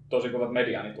niinku tosi kovat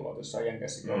mediaanitulot jossain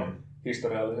Jenkeissäkin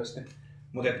historiallisesti.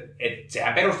 Mutta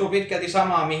sehän perustuu pitkälti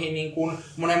samaan, mihin niin kuin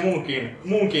monen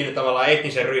muunkin tavallaan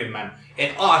etnisen ryhmän.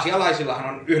 Että aasialaisillahan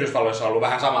on Yhdysvalloissa ollut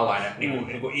vähän samanlainen,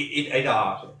 niin kuin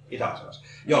Itä-Aasiassa.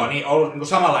 Joo, niin on ollut niin kuin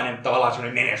samanlainen tavallaan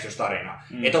semmoinen menestystarina.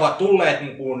 Että ovat tulleet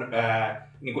niin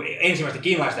kuin ensimmäisten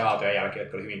kiinalaisten aaltojen jälkeen,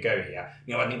 jotka oli hyvin köyhiä,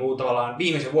 niin ovat niin kuin tavallaan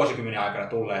viimeisen vuosikymmenen aikana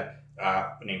tulleet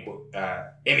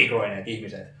emigroineet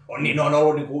ihmiset. Ne on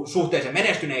ollut niin kuin suhteellisen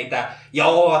menestyneitä ja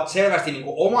ovat selvästi niin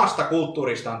kuin omasta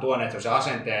kulttuuristaan tuoneet sellaisen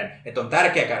asenteen, että on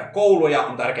tärkeää käydä kouluja,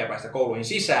 on tärkeää päästä kouluihin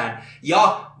sisään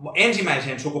ja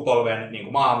ensimmäisen sukupolven niin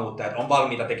kuin maahanmuuttajat on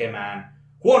valmiita tekemään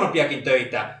huonompiakin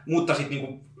töitä, mutta sitten niin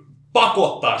kuin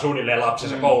pakottaa suunnilleen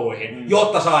lapsensa kouluihin,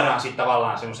 jotta saadaan sitten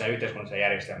tavallaan semmoiseen yhteiskunnalliseen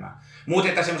järjestelmään. Mutta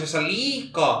että semmoisessa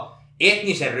liikaa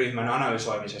etnisen ryhmän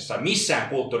analysoimisessa missään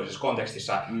kulttuurisessa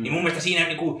kontekstista, niin mun mielestä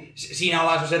siinä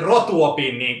ollaan semmoisen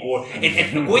rotuopin,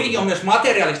 että kuitenkin on myös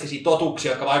materialistisia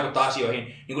totuuksia, jotka vaikuttaa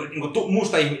asioihin.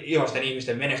 Mustaihoisten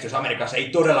ihmisten menestys Amerikassa ei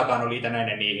todellakaan ole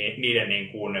liitännäinen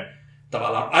niiden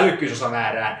tavallaan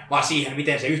älykkyysosamäärään, vaan siihen,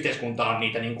 miten se yhteiskunta on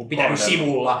niitä pitänyt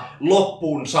sivulla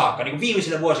loppuun saakka,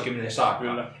 viimeisille vuosikymmenille saakka.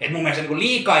 Et mun mielestä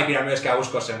liikaa ei pidä myöskään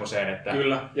uskoa semmoiseen, että...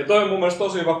 Kyllä, ja toi on mun mielestä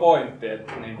tosi hyvä pointti,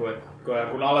 että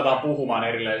kun aletaan puhumaan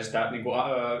erilaisista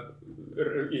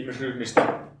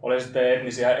ihmisryhmistä, oli sitten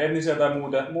etnisiä tai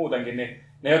muutenkin, niin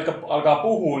ne, jotka alkaa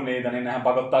puhua niitä, niin nehän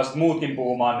pakottaa sitten muutkin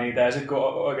puhumaan niitä, ja sitten kun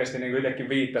oikeasti itsekin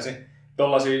viittasi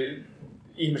tollaisia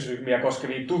ihmisryhmiä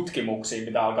koskeviin tutkimuksiin,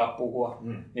 mitä alkaa puhua,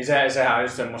 niin sehän on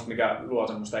just semmoista, mikä luo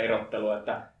semmoista erottelua,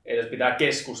 että edes pitää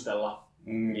keskustella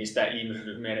niistä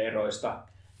ihmisryhmien eroista.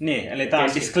 Niin, eli tämä on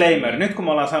disclaimer. Nyt kun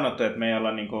me ollaan sanottu, että me ei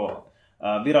olla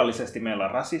virallisesti meillä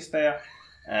on rasisteja,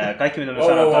 kaikki mitä me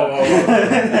sanotaan.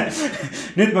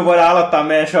 Nyt me voidaan aloittaa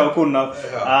meidän show kunnolla.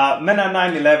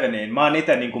 Mennään 9/11. Mä oon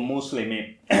itse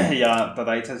muslimi ja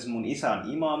itse asiassa mun isä on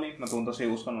imaami. Mä tuun tosi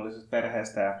uskonnollisesta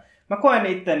perheestä ja mä koen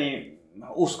itteni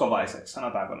uskovaiseksi,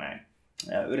 sanotaanko näin.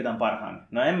 Yritän parhaani.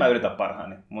 No en mä yritä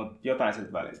parhaani, mutta jotain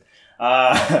siltä välillä.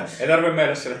 Ei tarvitse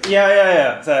mennä sille.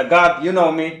 Yeah. God, you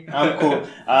know me, I'm cool.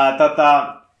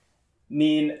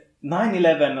 Niin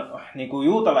 9/11,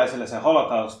 juutalaisille se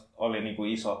holocaust oli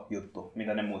iso juttu,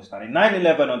 mitä ne muistaa. Niin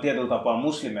 9/11 on tietyllä tapaa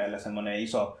muslimeille semmoinen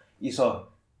iso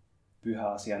pyhä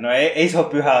asia. No ei se ole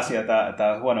pyhä asia,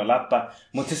 tää on huono läppä.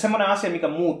 Mutta siis semmoinen asia, mikä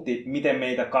muutti, miten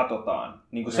meitä katsotaan.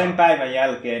 Sen päivän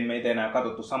jälkeen meitä ei enää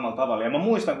katsottu samalla tavalla. Ja mä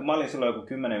muistan, kun mä olin silloin joku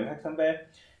 10-9V.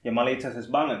 Ja mä olin itse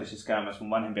asiassa Bangladeshissa käymässä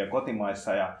mun vanhempien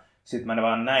kotimaissa. Ja sit mä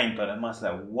vaan näin toinen, että mä olin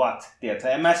silleen, what? Tiedätkö?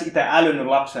 En mä itse älynyt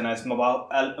lapsena. Ja sit mä vaan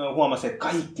huomasin, että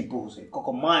kaikki puhuu siitä.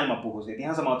 Koko maailma puhuu siitä.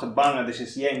 Ihan sama, että se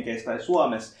Bangladeshissa, Jenkeissä tai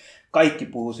Suomessa. Kaikki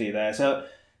puhuu siitä. Ja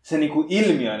se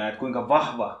ilmiönä, että kuinka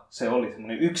vahva se oli,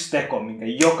 semmoinen yksi teko, minkä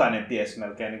jokainen tiesi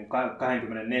melkein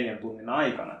 24 tunnin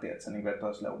aikana, tiedätkö, että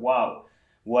oli silleen, wow.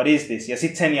 what is this? Ja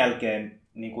sitten sen jälkeen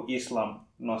niin kuin islam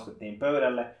nostettiin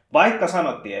pöydälle, vaikka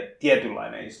sanottiin, että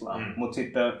tietynlainen islam, mutta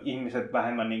sitten ihmiset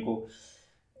vähemmän niin kuin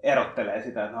erottelee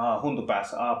sitä, että huntu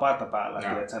päässä, parta päällä,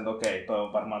 että okei, toi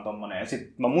on varmaan tommonen. Ja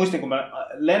sitten mä muistin, kun me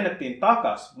lennettiin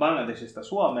takas Bangladeshista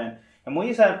Suomeen, ja mun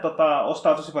isä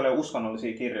ostaa tosi paljon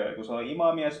uskonnollisia kirjoja, kun se on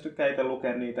imaami ja se tykkää itse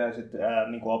lukea niitä ja sitten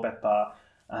niin opettaa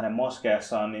hänen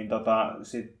moskeassaan, niin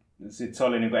sitten se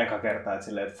oli niinku eka kerta,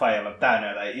 että Fajalla on täynnä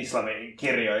jotain islamin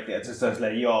kirjoita, että se oli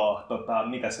silleen, joo,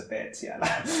 mitä sä teet siellä?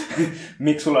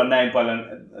 Miksi sulla on näin paljon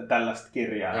tällaista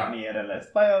kirjaa ja niin edelleen.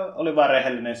 Sitten Faja oli vaan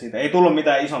rehellinen siitä. Ei tullut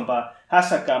mitään isompaa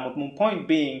hässäkää, mutta mun point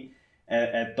being,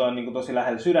 että on niinku tosi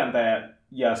lähellä sydäntä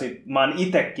ja sit mä oon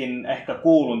itekin ehkä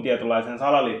kuulun tietynlaisen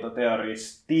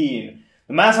salaliittoteoristiin.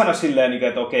 Mä en sano silleen,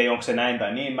 että okei, onko se näin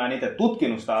tai niin, mä en itse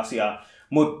tutkinut sitä asiaa.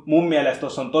 Mutta mun mielestä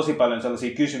tuossa on tosi paljon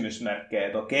sellaisia kysymysmerkkejä,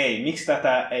 että okei,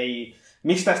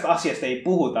 miksi tästä asiasta ei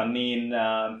puhuta niin,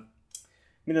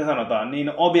 miten sanotaan,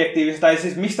 niin objektiivisesti, tai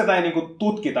siis miksi tätä ei niinku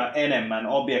tutkita enemmän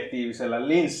objektiivisella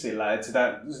linssillä, että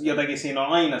sitä jotenkin siinä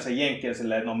on aina se jenkki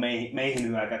silleen, että no meihin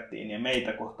hyökättiin ja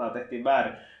meitä kohtaa tehtiin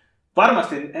väärin.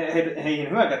 Varmasti heihin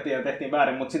hyökättiin ja tehtiin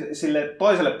väärin, mutta sille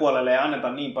toiselle puolelle ei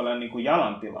anneta niin paljon niinku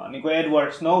jalantilaa, niin kuin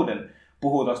Edward Snowden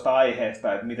puhuu tuosta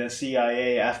aiheesta, että miten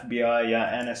CIA, FBI ja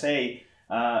NSA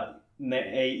ne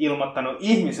ei ilmoittanut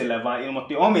ihmisille, vaan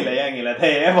ilmoitti omille jengille, että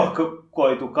hei,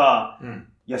 evakuoitukaa.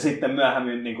 Ja sitten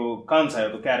myöhemmin niin kuin kansa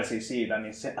joutui kärsiä siitä,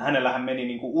 niin hänellähän meni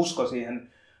niin kuin usko siihen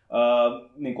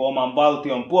niin kuin oman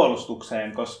valtion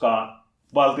puolustukseen, koska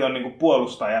valtion niin kuin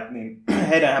puolustajat, niin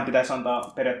heidänhän pitäisi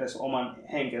antaa periaatteessa oman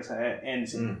henkensä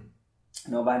ensin.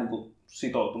 Ne on vähän niin kuin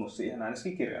sitoutunut siihen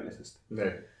ainakin kirjallisesti.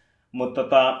 Mutta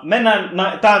mennään,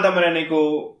 tää on tämmönen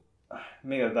niinku,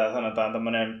 mikä tää sanotaan,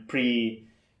 tämmönen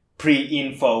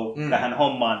pre-info tähän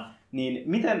hommaan, niin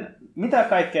mitä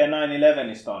kaikkea 9/11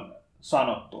 on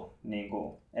sanottu?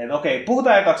 Niinku, että okei,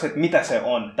 puhutaan ekaksi, että mitä se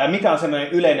on, tai mikä on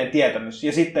semmoinen yleinen tietämys,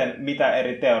 ja sitten mitä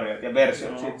eri teoriat ja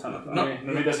versiot siitä sanotaan.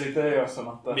 No mitä siitä ei ole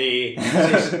sanottu? Niin,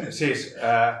 siis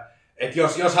että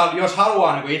jos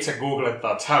haluaa niin itse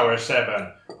googlettaa Tower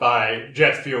 7 tai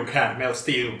Jet Fuel Can't Melt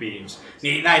Steel Beams,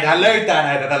 niin näitähän löytää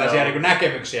näitä tällaisia niin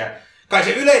näkemyksiä. Kai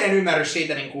se yleinen ymmärrys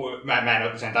siitä, niin kuin, mä en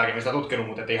ole sen tarkemmin sitä tutkinut,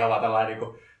 mutta ihan vaan tällainen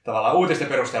niin tavallaan uutisten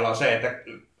perusteella on se, että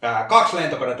 2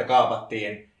 lentokonetta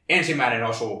kaapattiin, ensimmäinen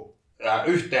osuu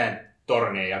yhteen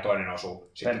torniin ja toinen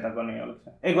osuu Pentagoni oli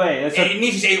se.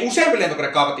 Niin siis ei useampi lentokone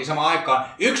kaapattiin samaan aikaan.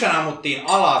 Yksi ammuttiin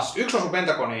alas, yksi osui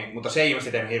Pentagoniin, mutta se ei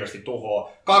ilmeisesti tehnyt hirveästi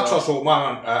tuhoa. 2 osuu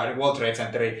maailman World Trade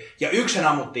Centeriin ja yksi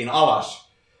ammuttiin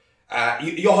alas.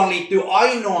 Johon liittyy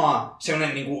ainoa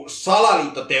sellainen niin kuin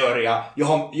salaliittoteoria,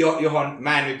 johon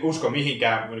mä en nyt usko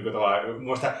mihinkään.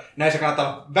 Muista näissä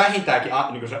kannattaa vähintäänkin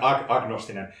niin se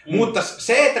agnostinen. Mutta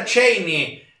se, että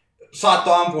Cheney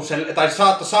saattoi ampua sen, tai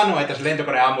saattoi sanoa, että se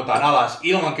lentokone ammutaan alas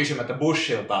ilman kysymättä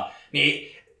Bushilta,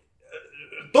 niin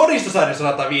todistusaineessa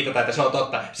saattaa viitata, että se on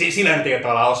totta. Sillä nyt ei ole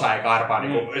tavallaan osa eikä arpaa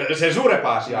niin sen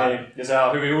suurempaa asiaa. Niin. Ja se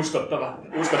on hyvin uskottava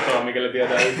mikäli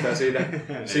tietää yhtään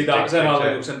siitä sen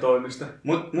hallituksen toimista.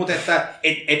 Mutta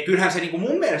kyllähän se niin kuin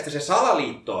mun mielestä se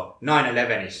salaliitto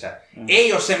 9/11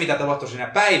 ei ole se, mitä tapahtui siinä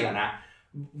päivänä,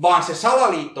 vaan se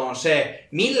salaliitto on se,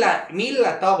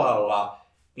 millä tavalla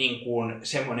niin kuin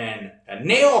semmoinen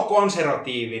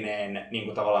neokonservatiivinen niin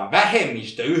kuin tavallaan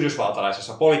vähemmistö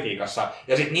yhdysvaltalaisessa politiikassa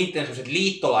ja sitten niiden sellaiset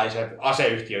liittolaiset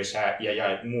aseyhtiöissä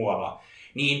ja muualla,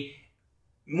 niin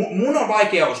mun on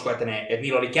vaikea uskoa, että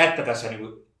niillä oli kättä tässä niin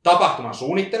kuin tapahtuman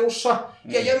suunnittelussa.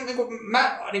 Ja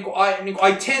niin kuin,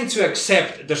 I tend to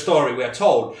accept the story we are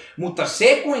told, mutta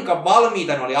se kuinka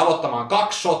valmiita ne oli aloittamaan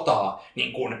 2 sotaa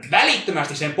niin kuin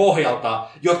välittömästi sen pohjalta,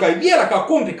 jotka ei vieläkään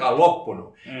kumpikaan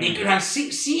loppunut, niin kyllähän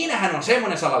siinähän on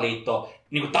semmoinen salaliitto,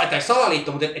 niin kuin, tai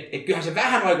salaliitto, mutta et kyllähän se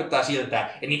vähän vaikuttaa siltä,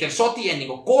 että niiden sotien niin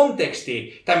kuin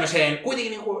konteksti tämmöiseen,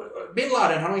 kuitenkin niin kuin Bin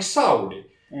Ladenhan oli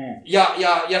saudi.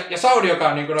 Ja Saudi, joka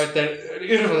on niinku noitten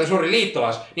Yhdysvaltain suuri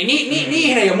liittolais, niin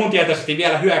niihin ei ole mun tietoisesti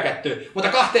vielä hyökätty, mutta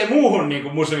 2 muuhun niinku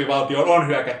muslimivaltioon on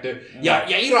hyökätty. Ja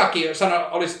Iraki,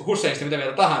 olisi Husseinista mitä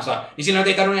mieltä tahansa, niin siinä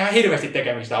ei tarvinnut ihan hirveästi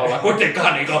tekemistä olla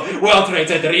kuitenkaan niinku World Trade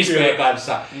Center Israelin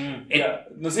kanssa.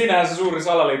 No siinähän se suuri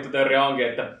salaliittoteoria onkin,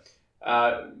 että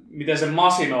miten se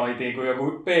masinoitiin kuin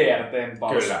joku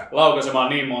PR-tempaus laukaisemaan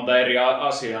niin monta eri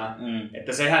asiaa.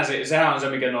 Että sehän on se,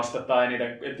 mikä nostattaa niitä.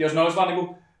 Että jos ne olisi vaan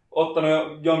niinku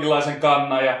ottanut jonkinlaisen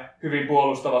kannan ja hyvin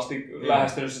puolustavasti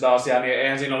lähestynyt sitä asiaa, niin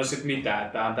eihän siinä olisi sit mitään.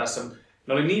 Että tässä,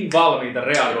 ne oli niin valmiita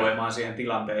reagoimaan siihen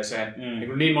tilanteeseen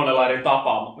niin monella eri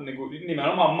tapaa, niin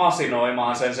nimenomaan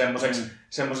masinoimaan sen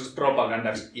semmoiseksi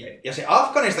propagandaksi. Ja se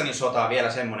Afganistanin sota on vielä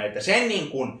semmoinen, että sen niin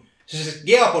kuin, se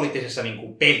geopoliittisessa niin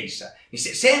kuin pelissä, niin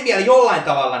sen vielä jollain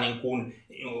tavalla niin kuin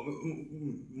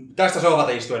tästä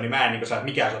sohvalta istuen, niin mä en niin saa, että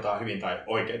mikä sota on hyvin tai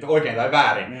oikein tai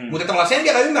väärin. Mutta tavallaan sen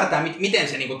vielä ymmärtää, miten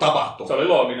se niin tapahtuu. Se oli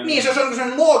looginen. Niin, se on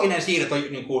sellainen looginen siirto.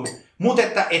 Niin kuin, mutta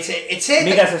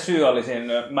mikä se syy oli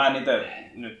siinä? Mä en niitä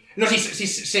nyt... No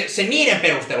siis se niiden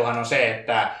perusteluhan on se,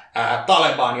 että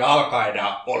Taliban ja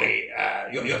Al-Qaida oli,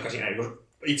 jotka siinä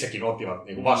itsekin ottivat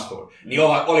niinku vastuun, niin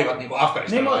olivat niinku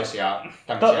afganistanilaisia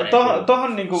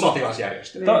niinku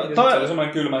sotilasjärjestöjä. Se oli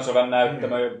semmoinen kylmän sodan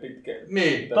näyttämö jo pitkä.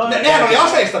 Niin. Nehän oli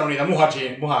aseistanut niitä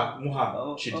Mujahideen.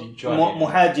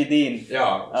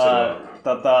 Joo.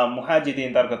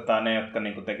 Mujahideen tarkoittaa ne, jotka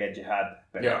niinku tekee jihad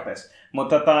periaatteessa.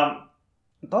 Mutta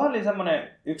tuo oli semmoinen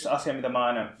yksi asia, mitä mä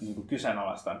aina niinku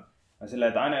kyseenalaistan. Silleen,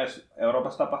 että aina jos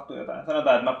Euroopassa tapahtuu jotain,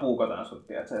 sanotaan, että mä puukotan sut,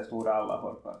 tiedätkö, ja huudaa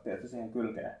Allahu-akbar, tiedätkö, siihen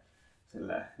kylkeen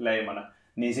silleen leimana.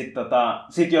 Niin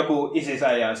sit joku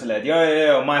ISIS-äijä on silleen, että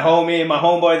joo, my homie, my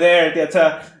homeboy there,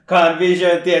 tiedätkö, Khan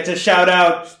Vision, tiedätkö, shout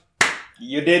out,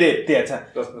 you did it, tiedätkö.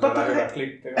 Tuosta on hyvä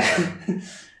klippi.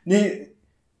 Niin,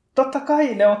 totta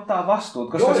kai ne ottaa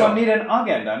vastuut, koska se on niiden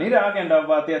agenda. Niiden agenda on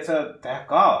vaan, tiedätkö, tehdä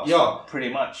kaos, pretty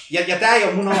much. Ja tää ei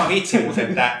ole mun oma vitsimus,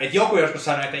 että joku joskus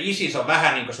sanoi, että ISIS on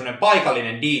vähän niin kuin semmoinen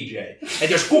paikallinen DJ.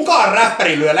 Että jos kukaan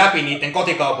räppäri lyö läpi niiden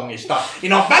kotikaupungista, niin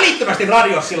ne on välittömästi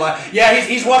radiossa sillä yeah,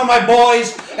 he's one of my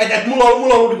boys. Että mulla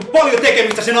on ollut niin paljon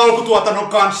tekemistä sen alkutuotannon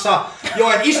kanssa.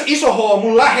 Joo, että Iso H,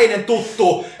 mun läheinen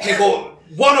tuttu, niinku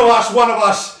one of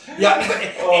us. Ja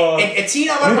et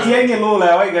siinä on varmaan... Nyt jengi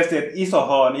luulee oikeasti, että Iso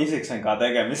H on Isiksen kanssa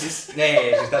tekemisissä.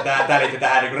 Nee, siis tää liittyy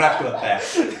tähän niinku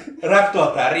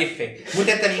rap-tuottaja riffi.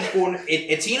 Mutta että niinku,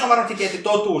 siinä on varmasti tietty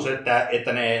totuus,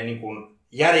 että ne niinku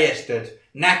järjestöt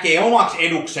näkee omaksi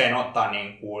edukseen ottaa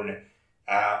niinku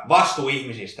vastuu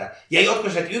ihmisistä. Ja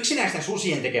jotkut yksinäisten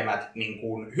susien tekemät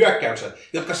niinku hyökkäykset,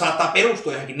 jotka saattaa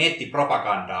perustua johonkin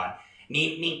nettipropagandaan,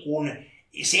 niin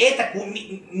se, että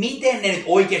miten ne nyt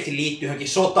oikeasti liittyy johonkin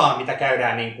sotaan, mitä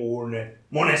käydään niin kuin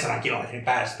monen 100 kilometrin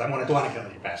päässä tai monen 1000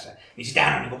 kilometrin päässä, niin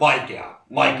sitähän on niin kuin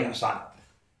vaikea sanoa.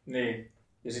 Niin.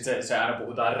 Ja sitten se aina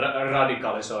puhutaan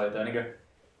radikalisoitua. Niin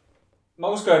mä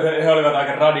uskon, että he olivat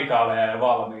aika radikaaleja ja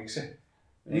valmiiksi.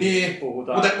 Niin,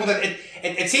 mutta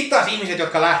sitten taas ihmiset,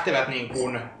 jotka lähtevät niin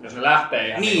kuin... Jos ne lähtee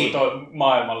ihan niin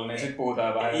maailmalle, niin sitten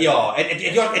puhutaan vähän... Joo,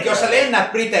 että jos sä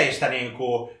lennät Briteistä niin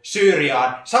kuin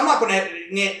Syyriaan, sama kuin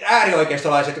ne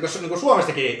äärioikeistolaiset, jotka niin kuin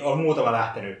Suomestakin on muutama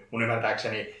lähtenyt, mun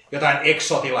ymmärtääkseni, jotain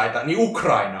ex-sotilaita, niin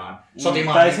Ukrainaan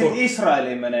sotimaan... Tai niin sitten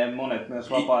Israeliin menee monet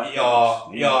myös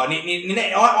vapaaehtoisesti. Joo,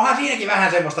 niin onhan siinäkin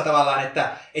vähän semmoista tavallaan, että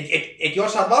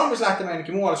jos sä oot valmis lähtemään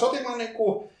jonnekin muualle sotimaan, niin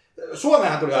kuin...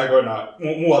 Suomeenhan tuli aikoinaan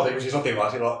muualta ihmisiä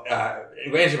sotivaa silloin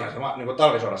niin ensimmäisessä niin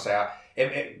talvisodassa ja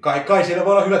kai siellä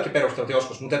voi olla hyvätkin perustelut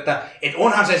joskus, mutta että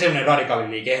onhan se semmoinen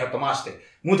radikaaliliike ehdottomasti.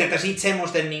 Mutta että sitten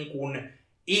semmoisten niin kuin,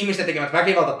 ihmisten tekemät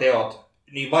väkivaltateot,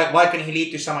 niin vaikka niihin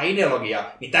liittyisi sama ideologia,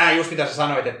 niin tämä just mitä sä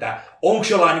sanoit, että onko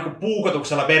jollain niin kuin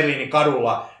puukotuksella Berliinin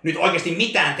kadulla nyt oikeasti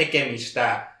mitään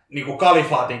tekemistä niin kuin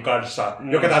kalifaatin kanssa,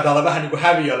 joka taitaa olla vähän niin kuin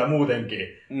häviöllä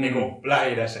muutenkin niin kuin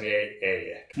Lähi-idässä, niin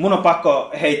ei ehkä. Mun on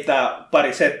pakko heittää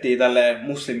pari settiä tälleen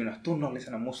muslimina,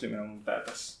 tunnollisena muslimina, mun pitää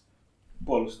tässä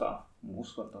puolustaa mun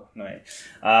uskontoa. No ei.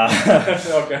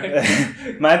 Okay.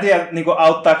 Mä en tiedä, niin kuin,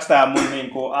 auttaako tää mun niin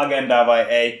kuin, agendaa vai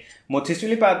ei, mutta siis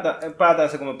ylipäätään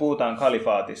se, kun me puhutaan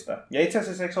kalifaatista, ja itse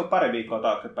asiassa eikö se ole pari viikkoa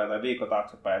taaksepäin tai viikko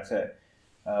taaksepäin, että se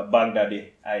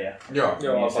Bagdadi-äijä, Joo,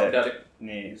 Bagdadi.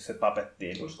 Niin se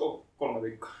tapettiin. Olisiko 3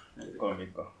 viikkoa? 3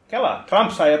 viikkoa. Kela,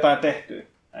 Trump sai jotain tehtyä,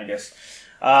 I guess.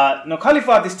 No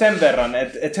kalifaatista sen verran,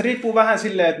 että se riippuu vähän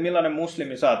silleen, että millainen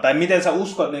muslimi saa, tai miten sä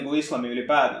uskot niin kuin islamin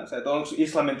ylipäätänsä. Että onko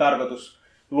islamin tarkoitus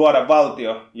luoda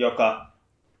valtio, joka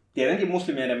tietenkin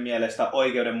muslimien mielestä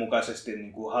oikeudenmukaisesti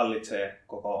niin kuin hallitsee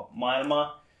koko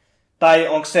maailmaa. Tai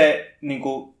onko se niin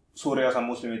kuin suuri osa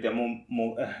muslimit ja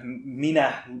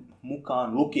minä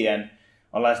mukaan lukien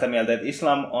ollaan sitä mieltä, että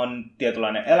islam on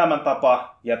tietynlainen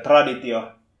elämäntapa ja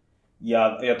traditio,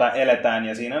 jota eletään,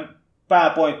 ja siinä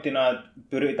pääpointtina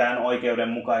pyritään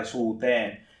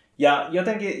oikeudenmukaisuuteen.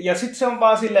 Ja sitten se on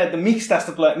vaan silleen, että miksi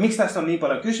tästä on niin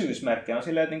paljon kysymysmerkkejä, on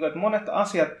silleen, että monet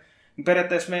asiat,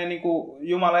 periaatteessa meidän niin kuin,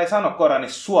 Jumala ei sano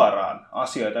Koranissa suoraan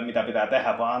asioita, mitä pitää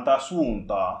tehdä, vaan antaa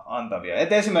suuntaa antavia.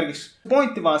 Et esimerkiksi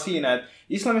pointti vaan siinä, että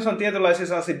islamissa on tietynlaisia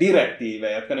sellaisia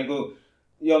direktiivejä, jotka niin kuin,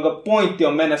 jonka pointti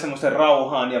on mennä semmoisen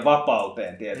rauhaan ja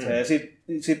vapauteen, tiedätkö? Ja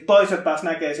sit toiset taas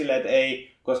näkee silleen, että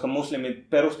ei, koska muslimit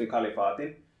perusti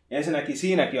kalifaatin. Ja ensinnäkin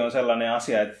siinäkin on sellainen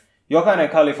asia, että jokainen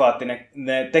kalifaatti,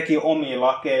 ne teki omia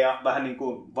lakeja, vähän niin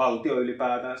kuin valtio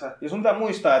ylipäätänsä. Ja sun pitää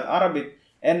muistaa, että arabit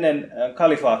ennen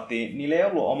kalifaattia, niillä ei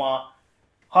ollut omaa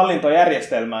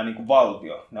hallintojärjestelmää niin kuin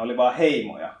valtio. Ne oli vaan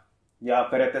heimoja. Ja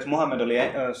periaatteessa Muhammed oli,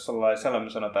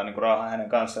 sellainen sanotaan niin kuin rauha hänen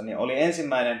kanssaan, niin oli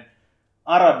ensimmäinen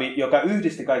arabi, joka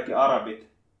yhdisti kaikki arabit.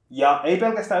 Ja ei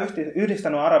pelkästään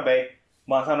yhdistänyt arabeja,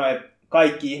 vaan sanoi, että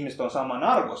kaikki ihmiset on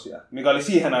samanarvoisia. Mikä oli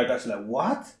siihen aikaan silleen,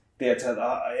 what? Tiedätkö,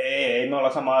 että ei me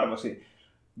olla sama-arvoisia.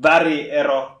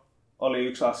 Väriero oli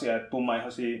yksi asia, että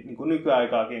tummaihoisia, niin kuin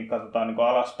nykyaikaakin katsotaan niin kuin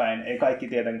alaspäin, ei kaikki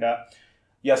tietenkään.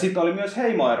 Ja sitten oli myös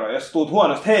heimoero. Jos tuut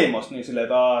huonosta heimosta, niin silleen,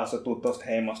 että sä tuut tosta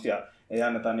heimosta ja ei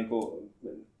anneta niinku,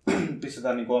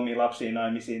 pistetään niinku omia lapsia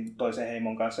naimisiin toisen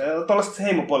heimon kanssa. Ja tuollaista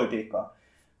heimopolitiikkaa,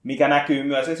 mikä näkyy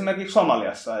myös esimerkiksi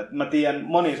Somaliassa. Et mä tiedän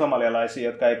monia somalialaisia,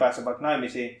 jotka ei pääse vaikka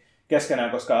naimisiin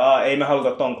keskenään, koska ei me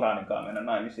haluta ton klaaninkaan mennä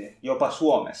naimisiin. Jopa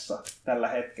Suomessa tällä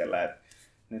hetkellä. Et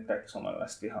nyt kaikki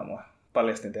somalilaiset vihaa mua.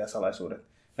 Paljastin teidän salaisuudet.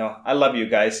 No, I love you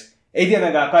guys. Ei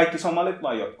tietenkään kaikki somalit,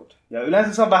 vaan jotkut. Ja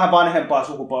yleensä se on vähän vanhempaa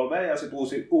sukupolvea ja sitten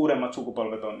uudemmat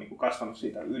sukupolvet on niinku kasvanut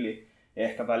siitä yli. Ei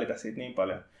ehkä välitä siitä niin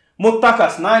paljon. Mutta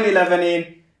takas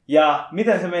 9/11iin ja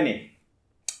miten se meni?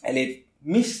 Eli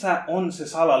missä on se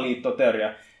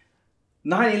salaliittoteoria?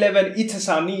 9/11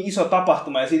 itsessään on niin iso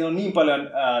tapahtuma ja siinä on niin paljon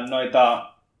noita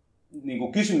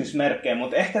niinku kysymysmerkkejä,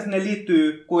 mutta ehkä ne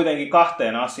liittyy kuitenkin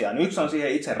kahteen asiaan. Yksi on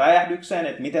siihen itse räjähdykseen,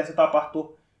 että miten se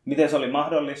tapahtui, miten se oli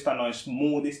mahdollista noin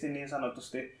smoothisti niin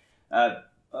sanotusti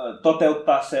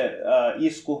toteuttaa se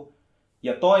isku.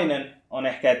 Ja toinen on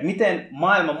ehkä, että miten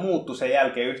maailma muuttui sen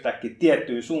jälkeen yhtäkkiä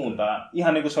tiettyyn suuntaan.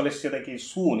 Ihan niin kuin se olisi jotenkin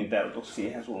suunniteltu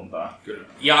siihen suuntaan. Kyllä.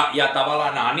 Ja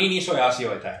tavallaan nämä on niin isoja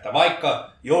asioita, että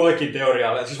vaikka jollekin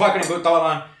teorialle, siis vaikka niin kuin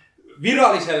tavallaan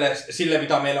viralliselle sille,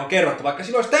 mitä meille on kerrottu, vaikka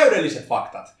sillä olisi täydelliset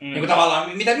faktat, niin kuin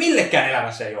tavallaan mitä millekään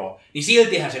elämässä ei ole, niin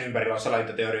siltihän sen ympärillä on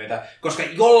salaliittoteorioita, koska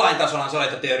jollain tasolla on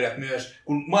salaliittoteoriat myös,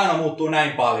 kun maailma muuttuu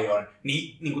näin paljon,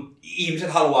 niin kuin ihmiset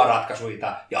haluaa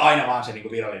ratkaisuja ja aina vaan se niin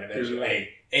kuin virallinen versio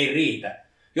ei riitä.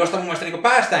 Josta mun mielestä niin kuin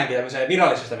päästäänkin tämmöiseen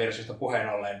virallisesta versiosta puheen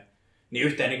ollen, niin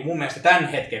yhteen niin kuin mun mielestä tämän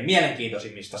hetken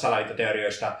mielenkiintoisimmista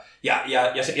salaliittoteorioista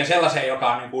ja sellaiseen,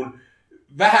 joka on niin kuin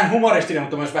vähän humoristinen,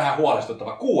 mutta myös vähän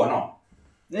huolestuttava. QAnon.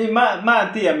 Niin, mä en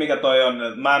tiedä mikä toi on.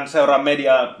 Mä en seuraa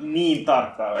mediaa niin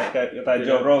tarkkaan. Ehkä jotain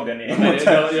Joe Rogania, mutta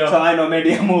se on ainoa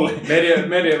media mulle.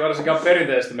 Media varsinkaan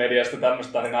perinteisestä mediasta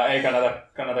tämmöistä tarinaa ei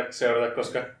kannata seurata,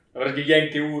 koska varsinkin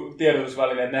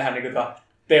Jenkki-tiedotusvälineet, nehän niin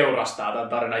teurastaa tämän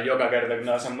tarinan joka kerta, kun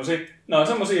ne on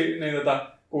semmosia niin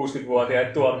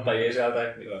 60-vuotiaita tuottajia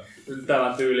sieltä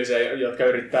tämän tyylisiä, jotka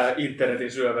yrittää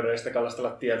internetin syövereistä kalastella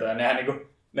tietoa.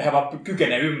 Nehän vaan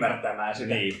kykenee ymmärtämään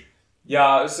sitä. Niin.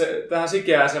 Ja tähän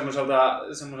sikeää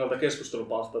semmoiselta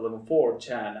keskustelupalstalta kuin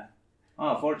 4chan.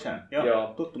 4chan.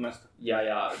 Joo. Tuttu meistä.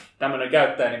 Ja tämmönen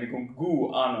käyttäjänimi kuin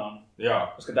QAnon. Joo.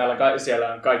 Koska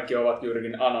siellä kaikki ovat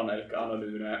juurikin anon, eli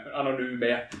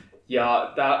anonyymejä.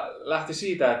 Ja tää lähti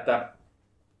siitä, että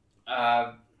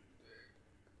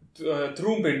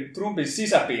Trumpin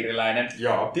sisäpiiriläinen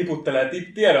tiputtelee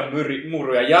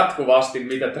tiedonmuruja jatkuvasti,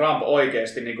 mitä Trump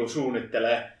oikeasti niin kuin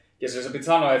suunnittelee. Ja se pitää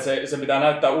sanoa, että se pitää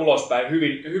näyttää ulospäin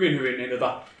hyvin niin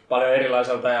paljon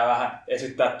erilaiselta ja vähän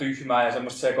esittää tyhmää ja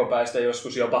semmoista sekopäistä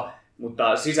joskus jopa.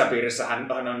 Mutta sisäpiirissä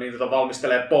hän on niin,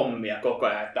 valmistelee pommia koko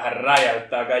ajan, että hän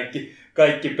räjäyttää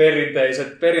kaikki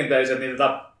perinteiset niin,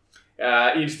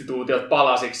 instituutiot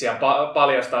palasiksi ja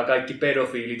paljastaa kaikki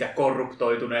pedofiilit ja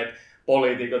korruptoituneet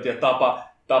poliitikot ja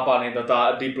tapa niin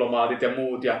diplomaatit ja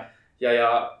muut. Ja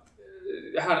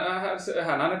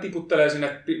hän aina tiputtelee sinne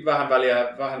vähän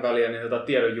väliä niin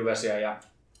tiedonjuvesia ja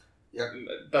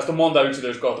tästä on monta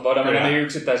yksityiskohtaa, voidaan mennä niin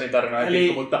yksittäisiin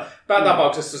tarinoihin, mutta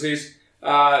päätapauksessa siis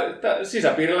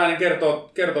sisäpiiriläinen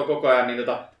kertoo koko ajan niin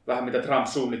vähän mitä Trump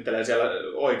suunnittelee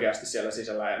oikeasti siellä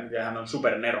sisällä ja miten hän on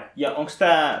supernero. Ja onko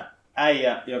tämä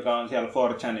äijä, joka on siellä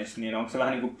 4chanissa, niin onko se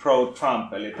vähän niin kuin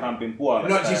pro-Trump, eli Trumpin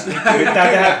puolesta? No siis yrittää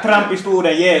tehdä Trumpista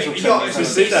uuden Jeesuksen. Joo, niin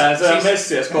se on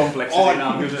messias-kompleksi siinä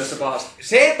on kyseessä pahasti.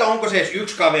 Se, että onko se edes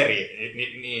yksi kaveri,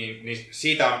 niin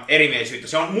siitä on erimielisyyttä.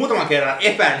 Se on muutaman kerran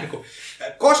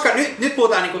koska nyt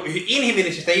puhutaan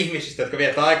inhimillisistä ihmisistä, jotka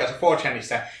viettää aikansa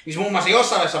 4chanissa, niin se muun muassa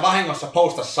jossain vaiheessa vahingossa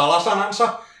postasi salasanansa,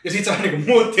 ja sit se vähän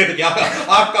muutti jotenkin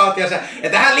accountiansa. Ja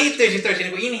tähän liittyy siis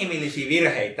tämmöisiä inhimillisiä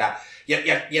virheitä.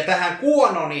 Ja tähän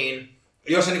QAnoniin,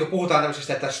 jossa puhutaan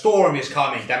tämmöisestä, että storm is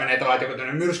coming, tämmöinen, että joku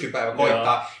tämmöinen myrskypäivä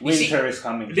koittaa. Winter is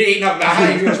coming. Niin, no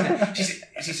vähän just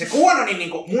siis se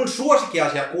QAnonin, mun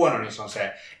suosikkiasia QAnonissa on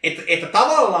se, että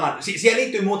tavallaan, siihen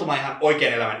liittyy muutama ihan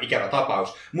oikean elämän ikävä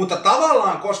tapaus, mutta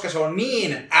tavallaan, koska se on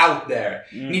niin out there,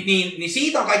 niin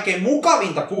siitä on kaikkein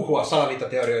mukavinta puhua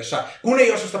salaliittoteorioissa, kun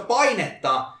ei ole sellaista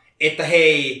painetta, että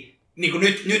hei,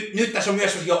 nyt tässä on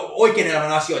myös jo oikean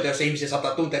elämän asioita, joissa ihmisiä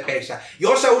saattaa tuntea peissä.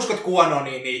 Jos sä uskot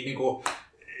QAnoniin, niin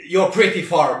you're pretty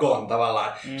far gone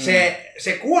tavallaan.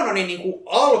 Se QAnonin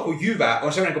alkujyvä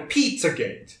on sellainen kuin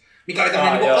Pizzagate, mikä oli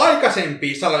tämmöinen niinku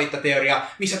aikaisempi salaliittoteoria,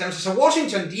 missä tämmöisessä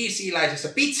Washington DC-läisessä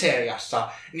pizzeriassa,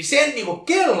 niin sen niinku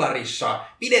kellarissa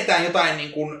pidetään jotain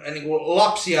niinku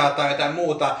lapsia tai jotain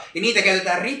muuta, ja niitä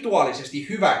käytetään rituaalisesti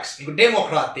hyväksi, niinku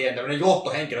demokraattien tämmöinen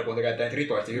johtohenkilökunta käytetään niitä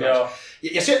rituaalisesti hyväksi.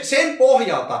 Ja sen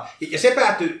pohjalta, ja se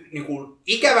päätyi niinku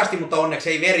ikävästi, mutta onneksi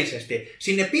ei verisesti,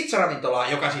 sinne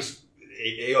pizzaravintolaan, joka siis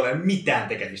ei ole mitään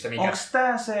tekemistä mikään. Onko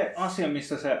tää se asia,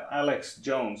 missä se Alex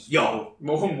Jones? Joo.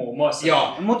 Muun muassa.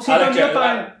 Joo. Mutta siinä on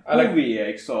jotain kuvia,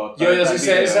 eikö se ole? Joo, ja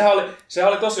siis sehän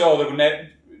oli tosi outo, kun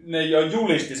ne jo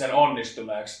julisti sen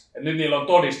onnistuneeksi. Et nyt niillä on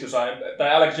todistusaine,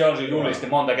 tai Alex Jones julisti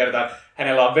monta kertaa, että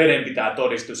hänellä on vedenpitää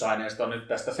todistusaineesta, on nyt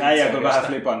tästä pizzeriasta. Äijäkö vähän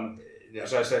flipannut?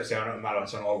 Se on, mä luulen,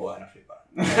 että se on ollut aina flipannut.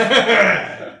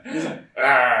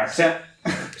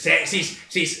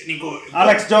 Siis niinku...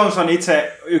 Alex Jones on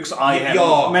itse yksi aihe.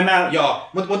 Joo,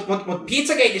 mutta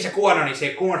Pizzagateissa ja QAnonissa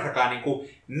ei kuunneltakaan niinku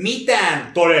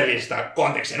mitään todellista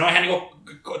kontekstia. Ne on ihan niinku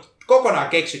kokonaan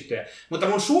keksittyjä. Mutta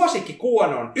mun suosikki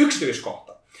QAnon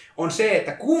yksityiskohta on se,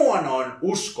 että QAnon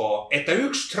uskoo, että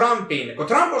yksi Trumpin, kun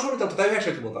Trump on suunniteltu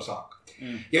 90-luvulta saakka,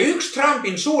 ja yksi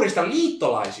Trumpin suurista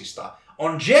liittolaisista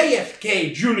on JFK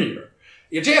Jr.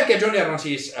 Ja JFK Jr. on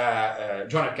siis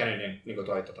John F. Kennedyn niin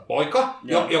poika,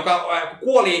 joka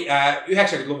kuoli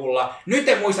 90-luvulla. Nyt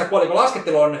en muista, kuoliko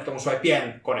lasketteluonnettomuus vai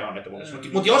pienkoneonnettomuus,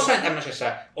 mutta jossain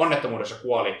tämmöisessä onnettomuudessa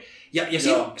kuoli. Ja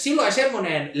silloin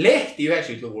semmoinen lehti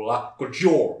 90-luvulla kuin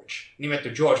George, nimetty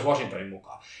George Washingtonin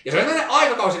mukaan. Ja se oli tämmöinen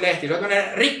aikakausilehti, se oli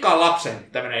tämmöinen rikkaan lapsen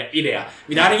tämmöinen idea,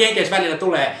 mitä aina Jenkeissä välillä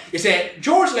tulee. Ja se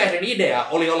George-lehden idea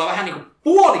oli olla vähän niin kuin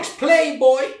puoliksi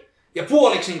playboy ja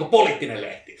puoliksi niin kuin poliittinen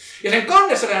lehti. Ja sen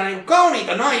kannessa oli aina niin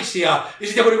kauniita naisia, ja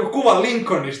sitten joku niin kuva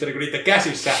Lincolnista niin niiden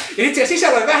käsissä. Ja sitten siellä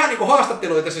sisällä oli vähän niin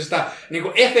haastatteluita sitä niin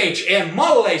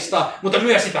FHM-malleista, mutta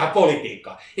myös sitä vähän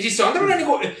politiikkaa. Ja siis se on tämmöinen,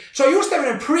 niin se on just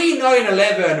tämmöinen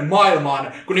pre-9/11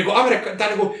 maailman, kun niin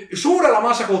niin suurella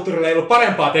massakulttuurilla ei ollut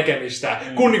parempaa tekemistä,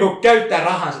 kun niin käyttää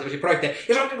rahansa tämmöisiä projekteja.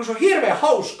 Ja se on hirveän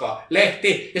hauska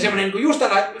lehti, ja semmoinen niin just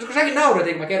tällä, kun säkin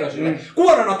nauretin, kun mä kerroin sille.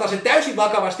 QAnon ottaa sen täysin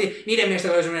vakavasti, niiden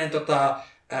mielestä oli semmoinen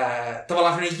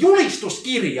tavallaan sellainen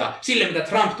julistuskirja sille, mitä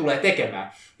Trump tulee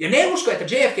tekemään. Ja ne uskoo,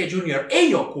 että JFK Jr.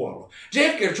 ei ole kuollut.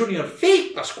 JFK Jr.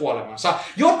 feikkasi kuolemansa,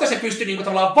 jotta se pystyi niinku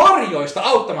tavallaan varjoista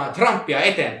auttamaan Trumpia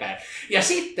eteenpäin. Ja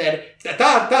sitten,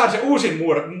 tämä on se uusin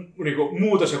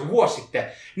muutos joku vuosi sitten,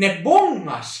 ne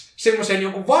bongas semmoisen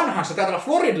jonkun vanhansa, taitaa olla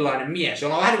floridilainen mies,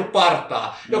 jolla on vähän niin kuin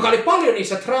partaa, joka oli paljon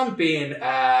niissä Trumpin,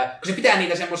 kun se pitää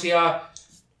niitä semmosia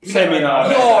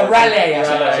seminaareja. Joo, ralleja.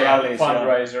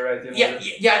 Fundraisereita.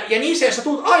 Ja niissä, jos sä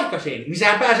tulet aikaisin, niin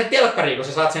sähän pääset telkkariin, kun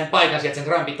sä saat sen paikan sieltä sen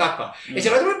Trumpin takaa. Ja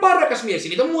siellä on tämmöinen parakas mies, ja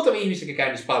niitä on muutamia ihmisiä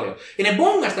käynnissä paljon. Ja ne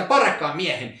bongas tämän parakkaan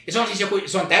miehen. Ja se on siis joku,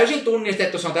 se on täysin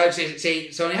tunnistettu,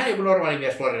 se on ihan joku normaali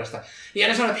mies Floridasta. Ja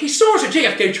ne sanoo, että se on se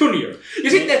JFK Jr.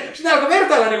 Ja sitten alkoi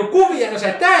vertailla niinku kuvia, ja ne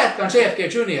sanoo, että tää jätkä on JFK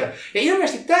Jr. Ja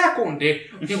ilmeisesti tää kundi,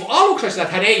 niinku aluksi oli sillä,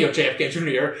 että hän ei ole JFK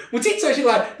Jr. Mutta sitten se oli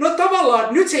sillä no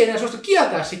tavallaan, nyt se ei enää suostu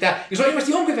kieltää sitä, ja se on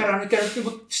ilmeisesti jonkin verran nyt käynyt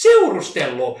niinku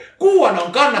seurustellut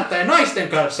QAnon kannattajan naisten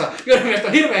kanssa, joiden mielestä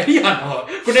on hirveän hienoa,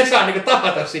 kun ne saa niinku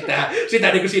tavata sitä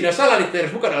niinku siinä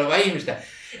salaliitteessa mukana olevaa ihmistä.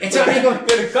 Et se on niinku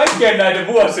kaikkien näiden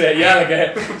vuosien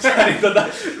jälkeen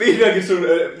vihdoinkin sun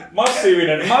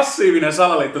massiivinen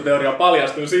salaliittoteoria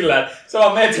paljastuu sillä, että sä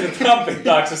vaan menet sinne Trumpin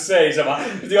taakse seisoma.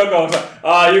 Sitten joku on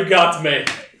you got me.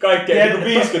 Kaikkea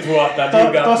 50 vuotta,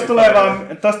 you got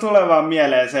me. Tosta tulee vaan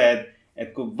mieleen se,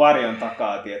 että kun varjon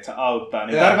takaa, tiedät, sä auttaa,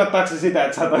 niin tarkoittaako se sitä,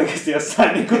 että sä oot oikeesti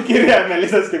jossain niin kuin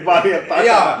kirjaimellisesti varjon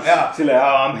takaa? Silleen,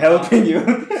 I'm helping you.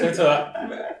 Se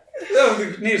on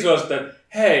niin suosittu, että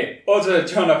hei, oot sä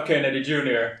John F. Kennedy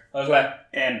Jr.? Mä silleen,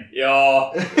 en.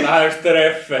 Joo, lähdeks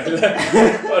treffeille?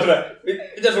 Mä silleen,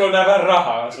 mitä sulla on nää vähän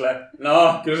rahaa? Mä silleen,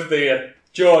 no, kyllä sä tiedät,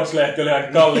 George-lehti oli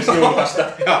aika kallis julkaista.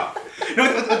 No,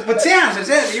 mutta sehän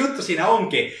se juttu siinä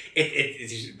onkin, että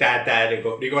siis tää niin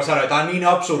kuin mä sanoin, tää on niin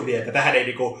absurdia, että tähän ei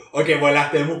niinku oikein voi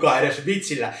lähteä mukaan edes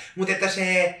vitsillä. Mutta että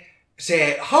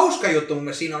se hauska juttu mun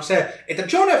mielestä siinä on se, että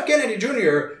John F. Kennedy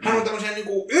Jr. hän on tämmöisen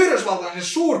niinku yhdysvaltalaisen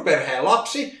suurperheen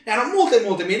lapsi, ja hän on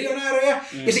multimiljonäärejä,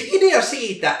 ja se idea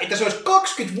siitä, että se olisi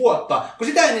 20 vuotta, kun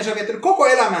sitä ennen se on viettänyt koko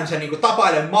elämänsä niinku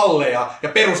tapailen malleja ja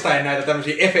perustaen näitä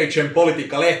tämmöisiä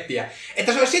FHM-politiikkalehtiä,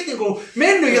 että se olisi sitten niinku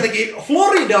mennyt jotenkin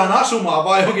Floridaan asumaan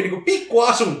vai johonkin niinku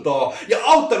pikkuasuntoon ja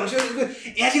auttanut, se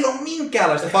olisi, eihän sillä ole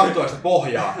minkäänlaista faktuaalista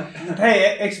pohjaa. Hei,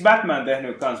 eikö Batman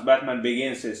tehnyt kans Batman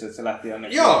Beginsissä, että se lähti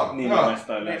jonnekin? Joo.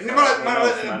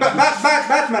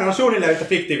 Batman on suunnilleen yhtä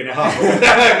fiktiivinen hahmo kuin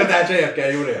tämä JFK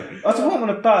Jr. Oletko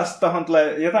huomannut, että taas tuohon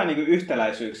tulee jotain niinku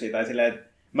yhtäläisyyksiä tai silleen, että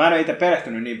mä en ole itse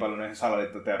perehtynyt niin paljon näihin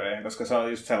salaliittoteorioihin, koska se on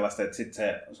just sellaista, että sit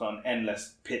se on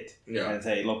endless pit, ja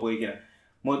se ei lopu ikinä.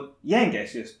 Mut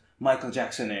Jenkeissä just, Michael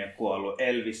Jackson ei ole kuollut,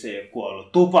 Elvis ei ole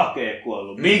kuollut, Tupac ei ole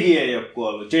kuollut, Biggie ei ole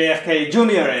kuollut, JFK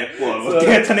Jr. ei ole kuollut.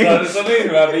 Se on niin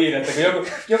hyvä viini, että kun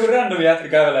joku random jätkä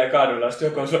kävelee kadulla, ja sitten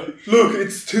joku on sillä, look,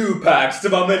 it's Tupac. Sitten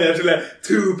se vaan menee silleen,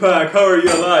 Tupac, how are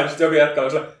you alive? Sitten joku jätkä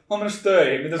on sillä, mä oon menossa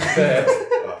töihin, mitä sä teet?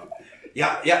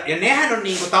 Ja nehän on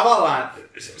niinku tavallaan,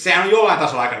 sehän on jollain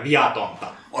tasolla aika viatonta.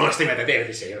 Olla sitä mieltä, että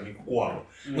Elvis ei ole niinku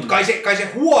kuollut. Mutta kai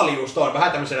se huoli just on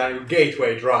vähän tämmöisellä niinku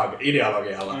gateway drug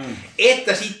ideologialla.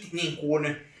 Että sitten niinku,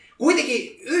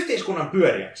 kuitenkin yhteiskunnan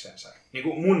pyöriäksensä,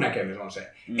 niinku mun näkemys on se,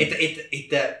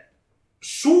 että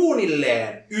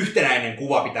suunnilleen yhtenäinen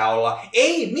kuva pitää olla.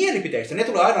 Ei mielipiteistä, ne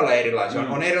tulee aina olla erilaisia.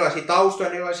 On erilaisia taustoja,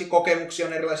 on erilaisia kokemuksia,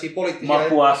 on erilaisia poliittisia...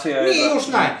 Makuasioita. Niin,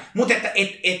 just näin. Mutta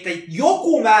että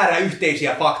joku määrä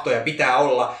yhteisiä faktoja pitää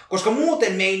olla, koska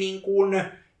muuten me ei niin kuin...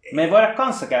 Me ei voida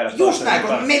kanssa käydä. Just näin,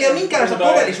 koska meillä ei ole minkäänlaista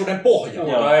todellisuuden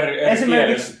pohjaa.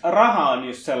 Esimerkiksi raha on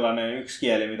just sellainen yksi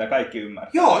kieli, mitä kaikki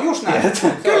ymmärtää. Joo, just näin.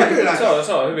 Kyllä.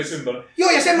 Se on hyvin symboli.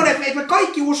 Joo, ja semmoinen, että me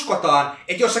kaikki uskotaan,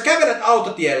 että jos sä kävelet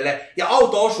autotielle ja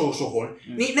auto osuu suhun,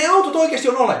 niin ne autot oikeasti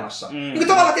on olemassa. Niin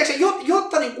tavallaan, tiedätkö,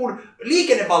 jotta niin kuin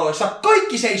liikennevaloissa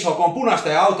kaikki seisoo, kun on punaista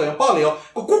ja autoja on paljon,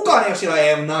 kun kukaan ei ole sillä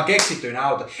nämä keksittyinä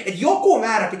auto. Että joku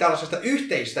määrä pitää olla sellaista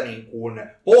yhteistä niin kuin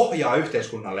pohjaa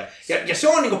yhteiskunnalle. Ja se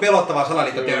on niin kuin pelottavaa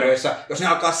salaliittoteorioissa, jos ne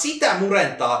alkaa sitä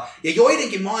murentaa, ja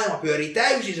joidenkin maailma pyörii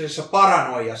täysin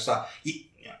paranoiassa.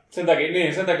 Sen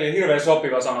takia hirveän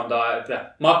sopiva sanonta, että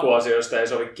makuasioista ei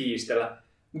sovi kiistellä.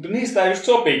 Mutta niistä ei just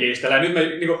sopii kiistellä.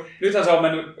 Nythän se on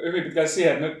mennyt hyvin pitkälle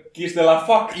siihen, että me kiistellään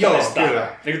faktoista.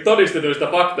 Niin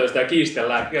todistetuista faktoista ja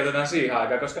kiistellään, käytetään siihen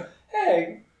aikaan, koska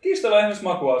hei, kiistellään esimerkiksi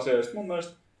makuasioista. Mun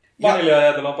mielestä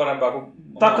vanilja-ajatelu on parempaa kuin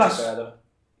makuasioista.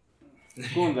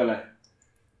 Kuuntele.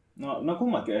 No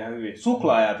kummatkin on ihan hyvin.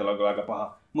 Suklaa-ajatelu on kyllä aika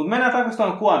paha. Mutta mennään takaisin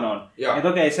tuohon Kuonoon. Että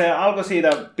okei, se alkoi siitä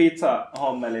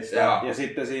pizza-hommelista. Ja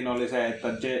sitten siinä oli se, että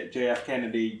JF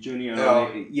Kennedy Jr.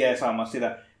 oli jeesaamassa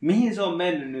sitä. Mihin se on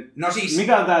mennyt nyt? No siis,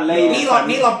 mikä on tää leiri?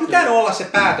 Niillä on pitänyt olla se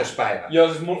päätöspäivä. Joo,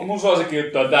 siis mun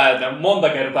suosikkijuttu on tää, että monta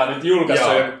kertaa nyt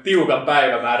julkaissut joku tiukan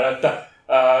päivämäärä, että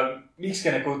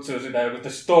miksi ne kutsuu sitä joku The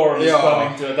Storm is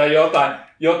coming to tai jotain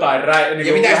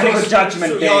ja pitäisi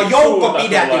Judgment Day.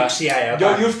 Joukkopidätyksiä ja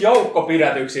jotain. Just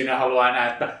joukkopidätyksiä ne haluaa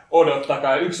enää, että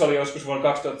odottakaa. Yksi oli joskus vuonna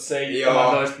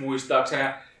 2017 muistaakseni.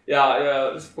 Ja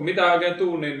kun mitä oikein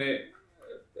tuu, niin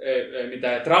ei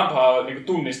mitään. Trump on niin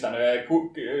tunnistanut ja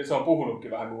se on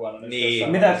puhunutkin vähän kuvana.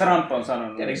 Niin. Mitä Trump on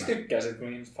sanonut? Tietenkin se tykkää siitä,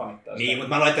 kun ihmiset fanittaa sitä. Niin,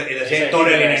 mutta mä laitan, että se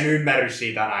todellinen ymmärrys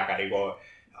siitä on aika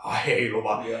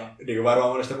heiluva. Niin varmaan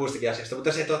monesta muistakin asiasta.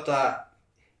 Mutta se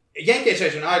Jenkeissä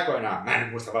oli aikoinaan, mä en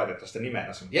muista valitettavasti nimeä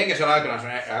tässä, mutta Jenkeissä oli aikoinaan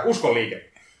sellainen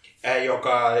uskonliike,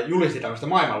 joka julisti tämmöistä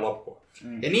maailmanloppua.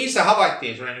 Ja niissä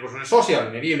havaittiin sellainen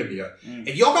sosiaalinen ilmiö,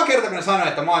 että joka kerta kun ne sanoi,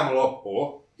 että maailma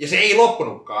loppuu, ja se ei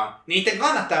loppunutkaan, niin niiden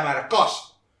kannattaa määrä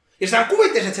kasvaa. Ja sitä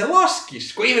kuvittelisin, että se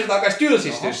laskisi, kun ihmiset alkaisi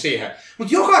tylsistyä siihen.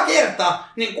 Mutta joka kerta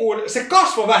niin se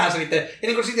kasvoi vähän se niiden, ja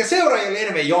niin sitten seuraajia oli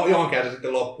enemmän johonkin se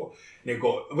sitten loppui.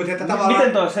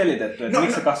 Miten toi on selitetty, että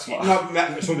miksi se kasvaa? No,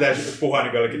 sun pitäisi puhua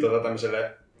jollekin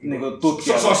tämmöiselle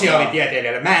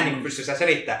sosiaalitieteilijälle. Mä en pysty sitä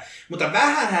selittämään. Mutta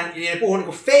vähänhän ne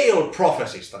puhuu failed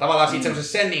prophecysta. Tavallaan siitä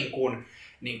semmoisesta sen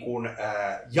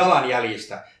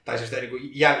jalanjäljistä tai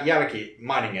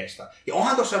jälkimainingeista. Ja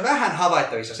onhan tuossa vähän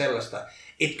havaittavissa sellaista,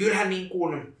 että kyllähän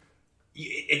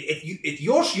että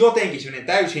jos jotenkin semmoinen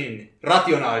täysin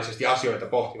rationaalisesti asioita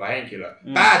pohtiva henkilö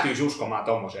päätyisi uskomaan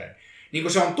tommoseen, niin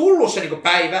kun se on tullut se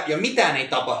päivä ja mitään ei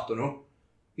tapahtunut,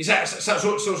 niin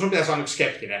sun pitäisi olla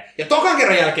skeptinen. Ja tokan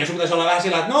kerran jälkeen sun pitäisi olla vähän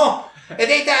sillä,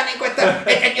 että ei tää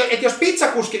että jos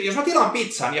pizzakuski, jos mä tilaan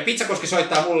pizzan ja pizzakuski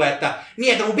soittaa mulle, että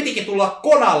mun pitikin tulla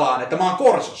Konalaan, että mä oon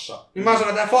Korsossa. Niin mä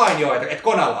sanon, että fine joo, että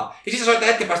Konalaan. Ja sitten se soittaa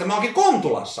hetken päästä, että mä oonkin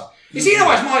Kontulassa. Niin siinä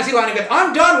vaiheessa mä olin sillä tavalla, että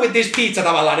I'm done with this pizza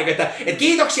tavallaan, että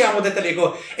kiitoksia, mutta että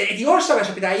jossain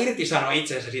vaiheessa pitää irtisanoa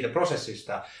itsensä siitä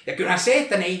prosessista. Ja kyllähän se,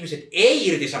 että ne ihmiset ei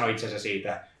irtisano itsensä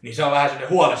siitä, niin se on vähän sellainen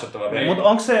huolestuttava. Mutta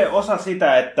onko se osa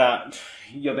sitä, että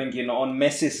jotenkin on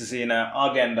messissä siinä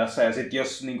agendassa ja sitten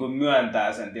jos niinku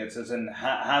myöntää sen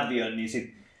häviön, niin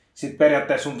sit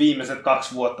periaatteessa sun viimeiset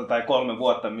 2 vuotta tai 3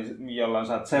 vuotta, jolloin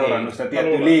sä oot seurannut sitä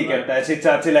tiettyä liikettä ja sit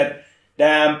sä oot silleen, että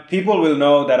damn, people will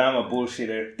know that I'm a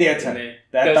bullshitter. Tiedätkö? Niin.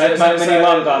 Tai mä menin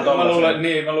lankaan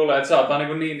tuollaisen. Mä luulen, että sä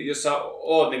oot niin, jos sä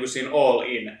oot niin siinä all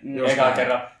in ekaan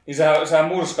kerran, niin sehän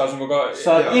murskaa sun koko...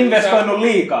 Sä oot investoinut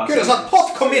liikaa. Kyllä, sä oot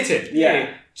pot committed. Yeah.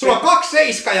 Sulla on 2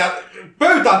 seiskaa ja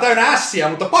pöytä on täynnä ässiä,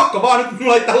 mutta pakko vaan nyt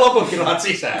laittaa loputkin rahat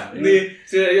sisään. Niin,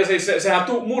 ja siis sehän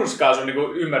murskaa sun niinku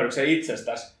ymmärryksen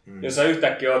itsestäsi. Jos sä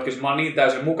yhtäkkiä ootkin, mä oon niin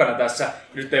täysin mukana tässä,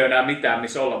 nyt ei ole enää mitään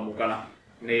missä olla mukana.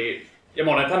 Niin, ja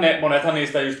monethan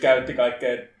niistä just käytti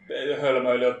kaikkea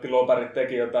hölmöili, otti loparit,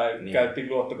 teki jotain, käytti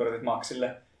luottokortit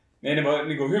maksille. Niin ne voi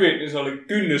niinku hyvin, se oli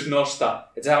kynnys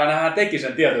nostaa. Että sehän vähän teki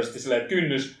sen tietoisesti silleen, että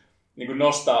kynnys niinku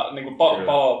nostaa, niinku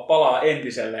palaa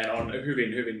entiselleen on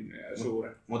hyvin suuri.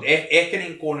 Mutta ehkä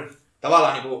niinku,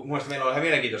 tavallaan niinku, mun mielestä meillä on ihan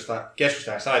mielenkiintoista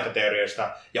keskustella salaliittoteorioista.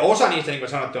 Ja osa niistä, niin kuin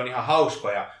sanottu, on ihan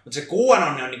hauskoja. Mutta se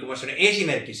QAnon on niinku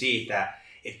esimerkki siitä,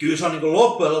 että kyllä se on niinku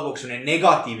loppujen lopuksi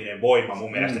negatiivinen voima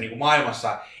mun mielestä niinku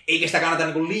maailmassa. Eikä sitä kannata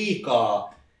niinku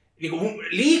liikaa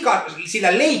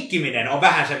sillä leikkiminen on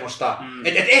vähän semmoista,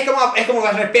 että ehkä mulla on vähän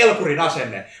sellainen pelkurin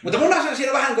asenne, mutta mun asenne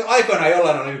siinä on vähän niin kuin aikoinaan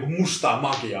jollain oli niin mustaa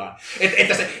magiaan.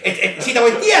 Että siitä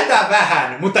voi tietää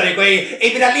vähän, mutta niin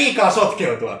ei pidä liikaa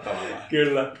sotkeutua tavallaan.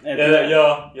 Kyllä.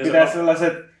 Pitää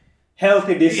sellaiset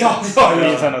healthy distance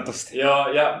niin sanotusti. Joo,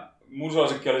 ja mun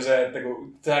suosikki oli se, että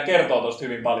kun sehän kertoo tosta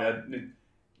hyvin paljon, että nyt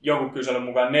joku kyselyn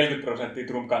mukaan 40%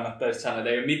 Trump-kannattajista sanoo, että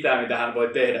ei ole mitään, mitä hän voi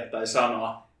tehdä tai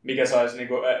sanoa, mikä saisi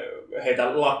niinku heitä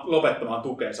lopettamaan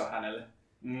tukensa hänelle.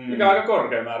 Mikä on aika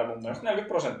korkea määrä mun mielestä, 40%.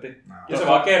 Ja se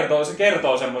vaan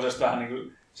kertoo semmosesta vähän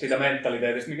niinku siitä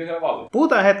mentaliteetistä, mikä siellä vallitsee.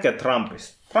 Puhutaan hetken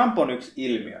Trumpista. Trump on yksi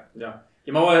ilmiö. Ja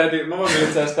mä voin itse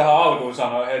asiassa tähän alkuun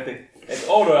sanoa heti, että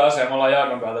oudoin asia, me ollaan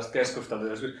Jaakon kanssa tästä keskusteltu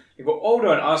joskus, niinku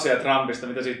oudoin asia Trumpista,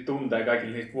 mitä siitä tuntee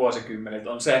kaikille niistä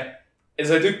vuosikymmeniltä, on se,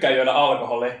 että se tykkää juoda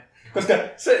alkoholia. Koska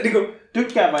se niinku...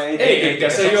 Tykkää vai ei? Ei tykkää,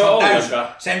 se ei ole ollenkaan.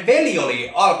 Sen veli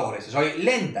oli alkoholisti, se oli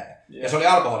lentäjä. Ja se oli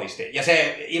alkoholisti. Ja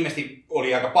se ilmeisesti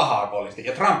oli aika paha alkoholisti.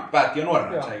 Ja Trump päätti jo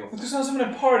nuorena, että se ei. Mutta se on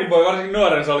semmoinen party boy, varsinkin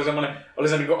nuorena se oli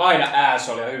se niinku aina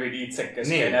asshole ja hyvin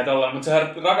itsekeskeinen ja tollainen. Mutta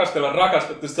sehän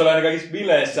rakastettu, se oli aina kaikissa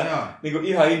bileissä niinku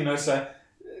ihan innoissaan.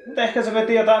 Mutta ehkä se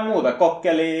veti jotain muuta,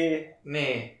 kokkelia.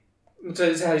 Niin. Mutta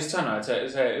sehän just sanoi, että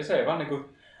se ei vaan niinku...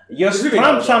 Jos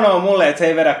Trump sanoo mulle, että se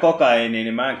ei vedä kokaiiniä,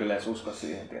 niin mä en kyllä edes usko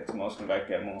siihen, että mä uskon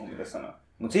kaikkeen muuhun, mitä sanoo.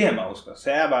 Mutta siihen mä uskon.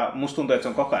 Se jäävä, musta tuntuu, että se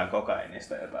on koko ajan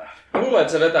kokaiinista jotain. Mä luulen,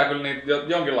 että se vetää kyllä niitä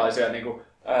jonkinlaisia niinku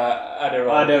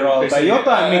Adderall tai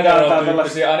jotain, mikä antaa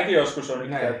tällaisia. Ainakin joskus on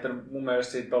nyt käyttänyt. Mun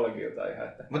mielestä siitä olikin jotain ihan.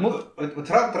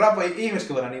 Mutta Trump on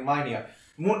ihmiskuvana niin mainio.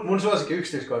 Mun suosikki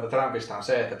yksityiskohta Trumpista on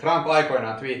se, että Trump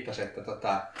aikoinaan twiittasi,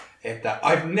 että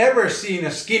I've never seen a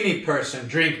skinny person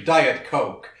drink Diet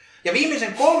Coke. Ja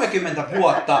viimeisen 30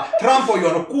 vuotta Trump on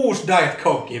juonut 6 Diet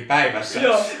Cokea päivässä.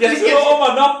 Joo, ja se on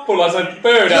oma nappulansa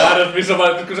pöydän ääressä, missä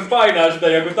kun se painaa sitä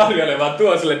joku tarjolle, vaan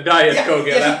tuo sille Diet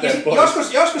Cokea ja lähtee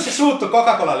pois. Joskus se suuttui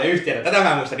Coca-Colalle yhtiönä. Tätä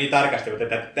mä en muista niin tarkasti, mutta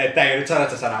tämä ei nyt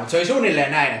sanottu sanaa. Mutta se oli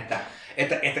suunnilleen näin,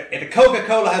 että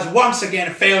Coca-Cola has once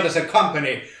again failed as a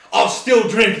company. I'll still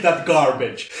drink that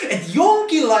garbage. Että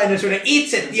jonkinlainen sellainen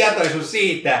itsetietoisuus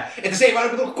siitä, että se ei vaan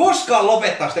koskaan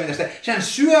lopettaa sitä, mitä sehän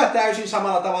syö täysin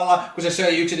samalla tavalla, kun se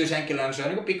söi yksityishenkilönä, se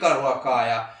syö niin pikaruokaa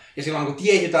ja silloin kun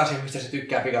tietyt asiat, mistä se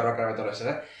tykkää pikaruokaravintolassa, se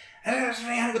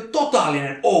on ihan niin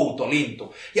totaalinen outo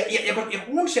lintu. Ja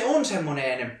kun se on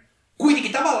semmoinen,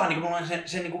 kuitenkin tavallaan niin kuin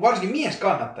sen niin kuin varsinkin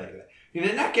mieskannattajille, niin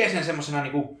ne näkee sen semmoisena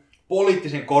niin kuin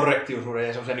poliittisen korrektiusuuden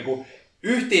ja semmoisen niin kuin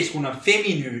yhteiskunnan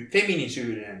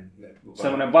feminisyyden.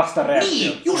 Semmoinen vastareaktio.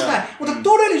 Niin, just näin. Mutta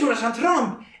todellisuudessa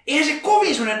Trump, eihän se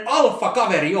kovin semmoinen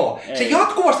alfa-kaveri ole. Se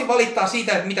jatkuvasti valittaa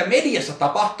siitä, että mitä mediassa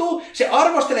tapahtuu. Se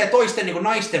arvostelee toisten niin kuin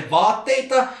naisten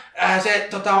vaatteita.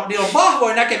 Niillä on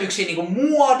vahvoja näkemyksiä niin kuin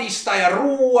muodista ja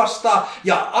ruuasta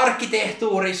ja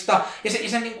arkkitehtuurista. Ja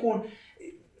se niin kuin...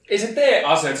 Ei se tee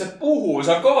asioita, se puhuu.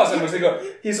 Se on kova semmoista niinku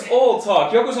his all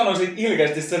talk. Joku sanoo siitä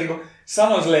ilkeästi, se niinku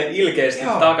sanoo silleen ilkeästi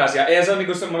takas. Ja ei se on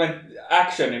niinku semmoinen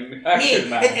action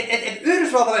man.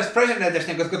 Yhdysvaltalaiset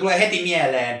presidenteistä, jotka tulee heti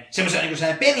mieleen semmoisen niinku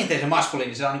perinteisen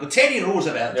maskuliinin, se on niinku Teddy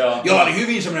Roosevelt, jolla oli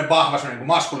hyvin semmoinen vahva semmoinen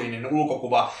maskuliininen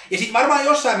ulkokuva. Ja sitten varmaan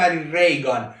jossain määrin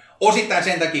Reagan, osittain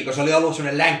sen takia, kun se oli ollut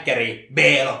semmoinen länkkäri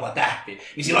B-elokuva tähti.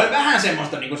 Niin sillä oli vähän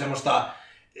semmoista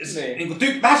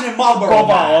vähän semmoinen Marlboro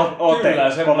kova ote.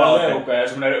 Kyllä, semmoinen leuka ja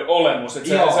semmoinen olemus.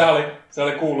 Se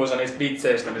oli kuuluisa niistä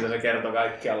vitseistä, mitä se kertoi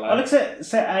kaikkialla. Oliko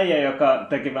se äijä, joka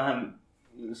teki vähän,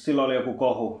 silloin oli joku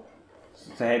kohu,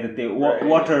 se heitettiin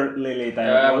Water Lily tai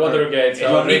Watergate, se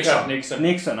on Richard Nixon.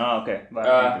 Nixon, okei.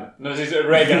 No siis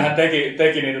Reagan hän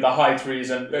teki niitä high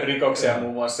treason rikoksia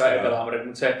muun muassa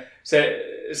Etelä-Amerikassa,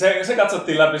 mutta se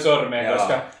katsottiin läpi sormia,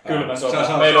 koska kylmä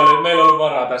sota. Meillä oli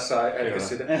varaa tässä hetkessä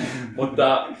sitä.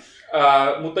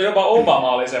 Mutta jopa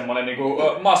Obama oli semmoinen niinku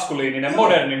maskuliininen,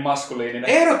 modernin maskuliininen.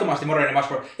 Ehdottomasti modernin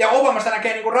maskuliininen. Ja Obamasta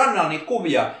näkee niinku rannalla niitä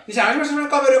kuvia. Niin se on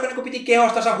semmoinen kaveri, joka niinku piti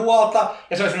kehostansa huolta.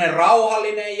 Ja se oli semmoinen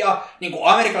rauhallinen ja niinku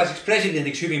amerikkalaiseksi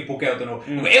presidentiksi hyvin pukeutunut.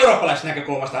 Niinku eurooppalaisesta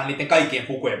näkökulmastahan niiden kaikkien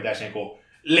pukujen pitäisi niinku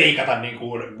leikata niin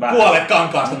kuin puolet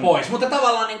kankaasta pois. Mutta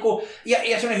tavallaan niin kuin,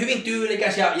 ja semmoinen hyvin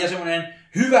tyylikäs ja semmoinen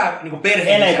hyvä niin kuin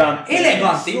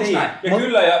elegantti, just näin. Ja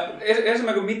kyllä, ja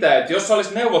esimerkiksi mitä, että jos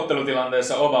olisi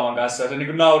neuvottelutilanteessa Obaman kanssa, se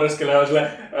niin naureskelee ja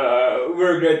silleen,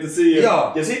 we're great to see you.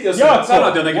 Joo. Ja sit jos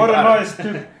sanot jotenkin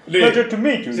pleasure to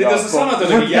meet you. Sitten jos sä sanot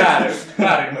jotenkin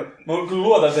väärin, mä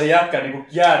luotan, että se jätkä niin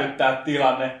jäädyttää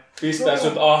tilanne, pistää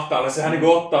sut ahtaalle, sehän niin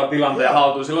ottaa tilanteen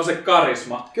haltuun, sillä on se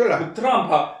karisma. Kyllä. Mutta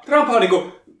Trumphan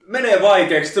niin menee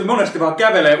vaikeaksi, se monesti vaan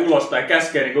kävelee ulos tai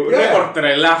käskee niin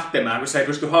reporttereille lähtemään, kun se ei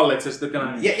pysty hallitsemaan sitä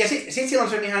tilannetta. Ja sit silloin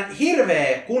se on ihan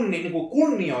hirveä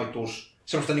kunnioitus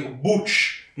semmoista niin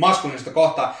butch-maskuliinista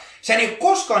kohtaa. Se ei ole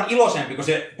koskaan iloisempi, kun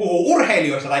se puhuu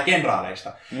urheilijoista tai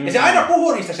kenraaleista. Ja se aina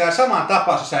puhuu niistä siellä samaan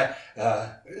tapaan, se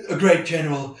a great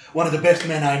general, one of the best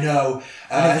men I know.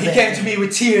 He came to me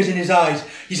with tears in his eyes.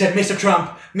 He said,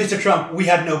 Mr. Trump,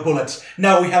 we had no bullets.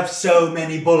 Now we have so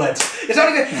many bullets.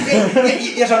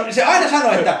 Ja se, on, se aina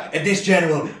sanoo, että this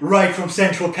general, right from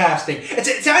central casting.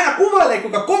 Se aina kuvailee,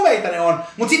 kuinka komeita ne on,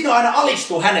 mutta sitten ne aina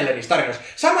alistuu hänelle niissä tarinoissa.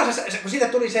 Samassa, kun siitä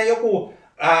tuli se joku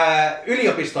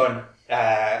yliopiston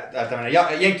tämmöinen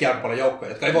jenkkijalkapallon joukko,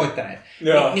 jotka ei voittaneet.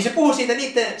 Niin se puhuu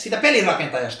siitä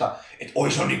pelirakentajasta, että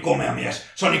oi se on niin komea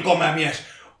mies.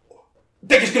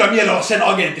 Tekis kyllä mielellä olla sen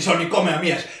agentti, se on niin komea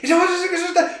mies. Ja se on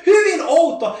sellaista hyvin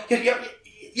outo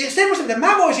ja semmoista, mitä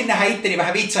mä voisin nähdä itteni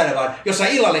vähän vitsailevan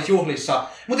jossain illallisjuhlissa,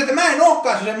 mutta että mä en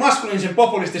olekaan sellaisen maskuliinisen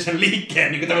populistisen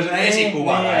liikkeen niin tämmöisenä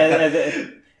esikuvana.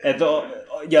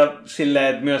 Ja silleen,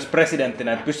 että myös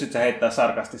presidenttinä, että pystyt sä heittämään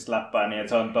sarkastista läppää, niin että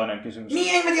se on toinen kysymys.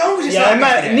 Niin, en mä tiedä, onko se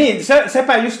sarkastinen? Niin,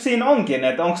 sepä just siinä onkin,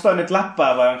 että onko toi nyt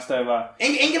läppää vai onko toi vaan...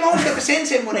 Enkä mä usko, että sen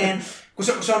semmoinen, kun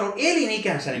se on ollut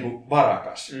elinikänsä niin kuin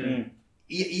varakas.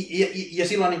 Ja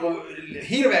sillä on niinku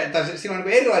sillä on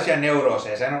niinku erilaisia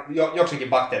neurooseja, sehän on jokseenkin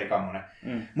bakteerikammonen.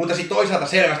 Mutta sitten toisaalta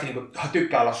selvästi niinku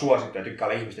tykkää olla suosittu ja tykkää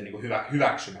olla ihmisten niinku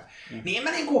hyväksymä. Niin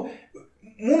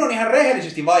mun on ihan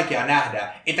rehellisesti vaikea nähdä,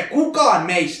 että kukaan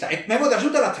meistä, että me voitaisiin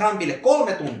jutella Trumpille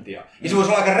 3 tuntia, ja se voisi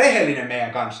olla aika rehellinen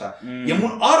meidän kanssa. Ja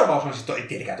mun arvaus on sitten, että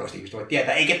tietenkään toista ihmistä voi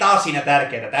tietää, eikä taas siinä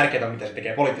tärkeää on mitä se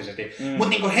tekee poliittisesti. Mutta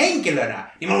niinku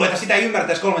henkilönä, niin mä luulen, että sitä ei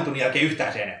ymmärtäisi 3 tunnin jälkeen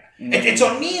yhtään sen enemmän. Että se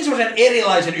on niin semmoisen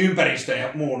erilaisen ympäristön ja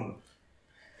muun.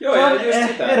 Joo, ja just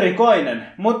sitä. Erikoinen.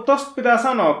 Mutta tosta pitää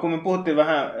sanoa, kun me puhuttiin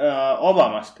vähän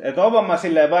Obamasta, että Obama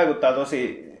silleen vaikuttaa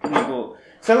tosi niinku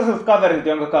sellaiselta kaverilta,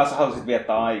 jonka kanssa halusit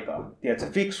viettää aikaa. Tiedätkö,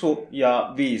 fiksu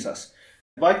ja viisas.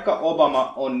 Vaikka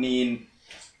Obama on niin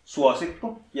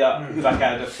suosittu ja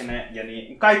hyväkäytöksinen ja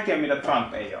niin kaikkea, mitä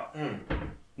Trump ei ole,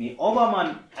 niin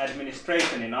Obaman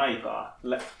administrationin aikaa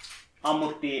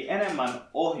ammuttiin enemmän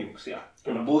ohjuksia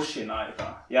kuin Bushin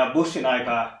aikaa. Ja Bushin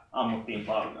aikaa ammuttiin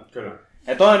paljon. Kyllä.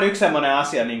 Ja toi on yksi semmoinen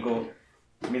asia,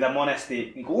 mitä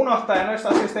monesti unohtaa ja noista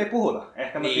asioista ei puhuta.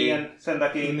 Ehkä mä tiedän sen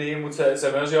takia... Niin, mutta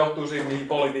se myös johtuu siitä, mihin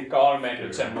politiikka on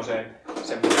mennyt semmoiseen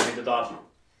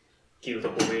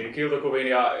kiltokuviin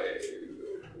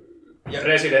ja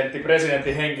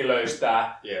presidentti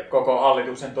henkilöistää koko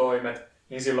hallituksen toimet.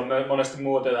 Niin silloin me monesti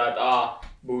muutetaan, että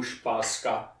Bush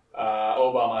paska,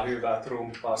 Obama hyvä,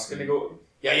 Trump paska.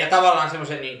 Ja tavallaan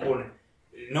semmoisen niin kuin...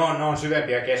 Ne on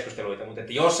syvempiä keskusteluita, mutta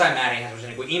että jossain määrin ihan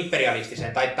semmoisen niin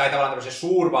imperialistisen tai tavallaan tämmöisen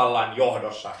suurvallan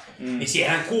johdossa, niin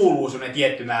siihenhän kuuluu semmoinen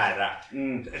tietty määrä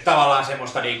tavallaan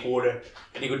semmoista niin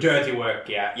kuin dirty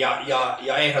workia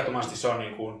ja ehdottomasti se on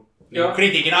niin kuin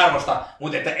kritiikin arvosta,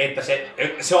 mutta että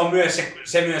se on myös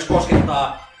se myös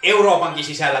koskettaa Euroopankin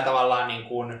sisällä tavallaan niin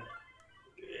kuin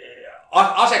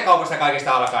asekaupasta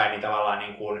kaikesta alkaen niin tavallaan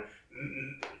niin kuin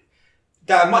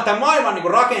Tämä maailman niin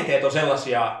kuin, rakenteet on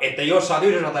sellaisia, että jos sä oot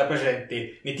Yhdysvaltain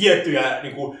presidentti, niin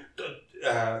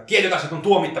tietyt asiat on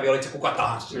tuomittavia, olit se kuka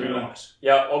tahansa.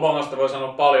 Ja Obamasta voi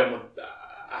sanoa paljon, mutta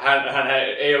hän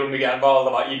ei ollut mikään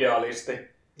valtava idealisti.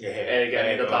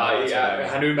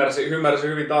 Hän ymmärsi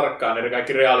hyvin tarkkaan ne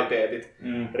kaikki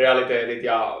realiteetit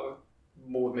ja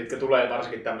muut, mitkä tulee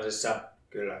varsinkin tämmöisessä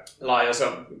laajassa,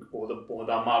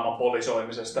 puhutaan maailman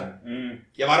polisoimisesta.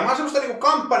 Ja varmaan semmoista niin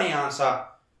kuin kampanjaansa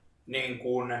niin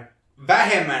kuin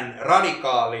vähemmän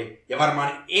radikaali ja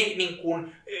varmaan niin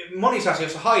kuin monissa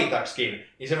asioissa haitaksikin,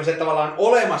 niin semmoiset tavallaan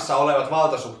olemassa olevat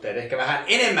valtasuhteet ehkä vähän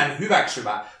enemmän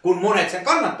hyväksyvä kuin monet sen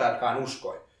kannattajatkaan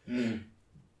uskoi.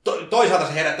 Toisaalta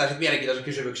se herättää sitten mielenkiintoisen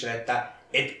kysymyksen, että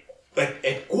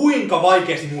kuinka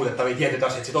vaikeasti muutettavia tietyt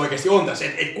asiat sit oikeasti on tässä,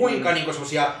 että kuinka niinku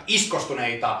semmoisia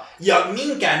iskostuneita ja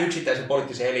minkään yksittäisen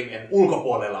poliittisen elimen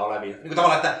ulkopuolella olevia, niin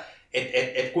tavallaan,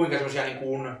 että kuinka semmoisia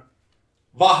niinku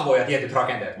vahvoja tietyt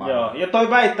rakenteet maailmaan. Joo, ja toi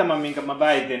väittämä, minkä mä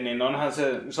väitin, niin onhan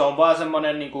se on vaan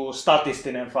semmoinen niinku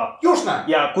statistinen fakta. Just näin.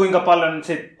 Ja kuinka paljon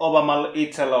sit Obamalla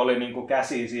itsellä oli niinku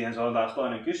käsiä siihen, se on taas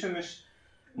toinen kysymys.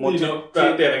 Niin,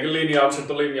 tietenkin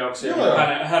linjaukset on linjauksia.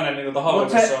 Hänen niin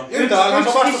hallitussa on.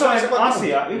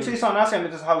 Yksi iso asia,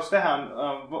 mitä se halusi tehdä,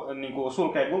 on niin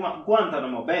sulkea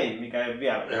Guantanamo Bay, mikä ei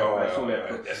vielä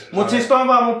suljettu. Mutta siis toi on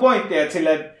vaan mun pointti, että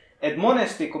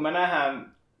monesti kun me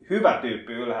nähdään hyvä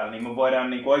tyyppi ylhäällä, niin me voidaan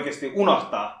niin oikeasti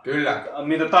unohtaa,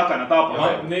 mitä takana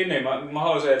tapahtuu. Mä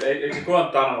haluaisin, että eikö se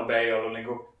Guantanamo Bay ollut niin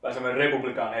vähän semmoinen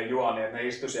republikaanien juoni, että ne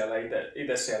istui siellä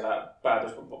itse siellä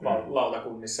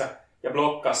päätöslautakunnissa ja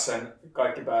blokkasi sen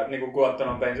kaikki niin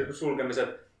Guantanamo Bayn sulkemiset.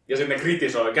 Ja sitten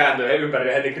ne kääntyi ympäri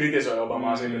ja heti kritisoi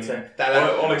Obamaa siitä, että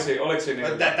se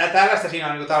oliko tällaista siinä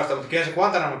on niin taustalla, mutta kyllä se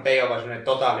Guantanamo Bay on semmoinen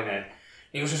totaalinen,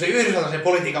 niin se yhdysvaltaisen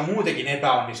politiikan muutenkin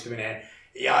epäonnistuminen.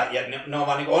 Ja ne on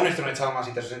vaan niin onnistuneet saamaan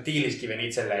siitä sen tiiliskiven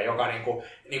itselleen, joka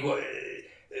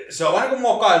se on vaan niin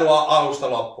mokailua alusta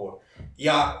loppuun.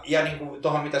 Ja niin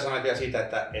tuohon mitä sanoit vielä siitä,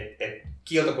 että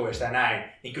kiiltokuvista ja näin,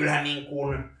 niin kyllähän niin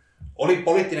kuin, oli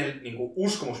poliittinen niin kuin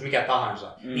uskomus mikä tahansa,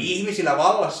 niin ihmisillä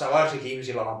vallassa, varsinkin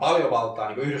ihmisillä on paljon valtaa,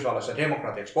 niin kuin Yhdysvalloissa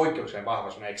demokratiaksi poikkeukseen vahva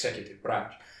semmoinen executive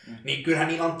branch, niin kyllähän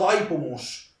niillä on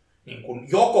taipumus niin kuin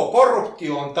joko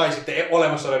korruptioon tai sitten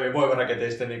olemassa olevien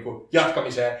voimarakenteisten niin kuin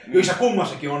jatkamiseen, joissa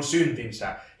kummassakin on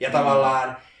syntinsä. Ja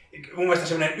tavallaan mun mielestä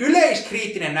semmoinen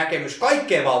yleiskriittinen näkemys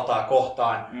kaikkeen valtaa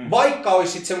kohtaan, vaikka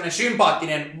olisi sitten semmoinen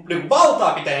sympaattinen niin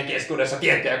valtaa pitäjän keskuudessa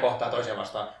tiettyjä kohtaa toiseen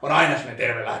vastaan, on aina semmoinen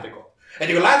terve lähtökohta.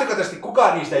 Että niin lähtökohtaisesti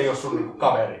kukaan niistä ei ole sun niin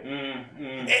kaveri.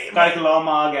 Kaikilla on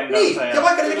oma agendansa. Niin, ja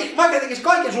vaikka ne tekisi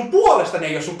kaiken sun puolesta, ne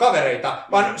ei ole sun kavereita,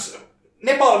 vaan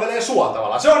ne palvelee sua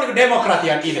tavallaan. Se on niinku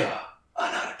demokratian idea.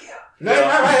 Anarkia. No ja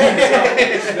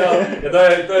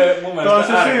toi mun mielestä on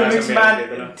se syy, miksi mä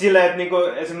silleen, että niinku,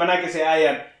 mä näkisin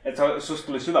äijän, että susta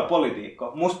tulisi hyvä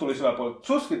poliitikko. Musta tulisi hyvä poliitikko.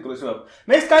 Sustakin tulisi hyvä.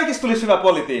 Meistä kaikista tulisi hyvä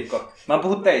poliitikko. Mä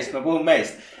puhun teistä, mä puhun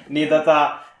meistä. Niin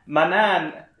mä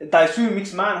näen, tai syy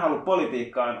miksi mä en halua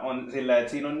politiikkaan on silleen,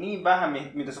 että siinä on niin vähän,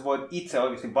 mitä sä voit itse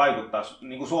oikeasti vaikuttaa.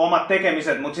 Niin sun omat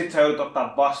tekemiset, mutta sit sä joudut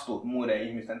ottaa vastuut muiden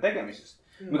ihmisten tekemisestä.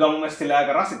 Mikä on mun mielestä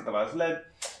aika rasittavaa. Silleen,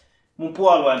 mun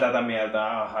puolueen tätä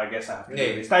mieltä,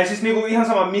 niin. Tai siis niinku ihan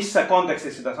sama missä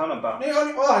kontekstissa sitä sanotaan. Niin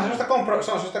onhan se on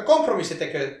sellaista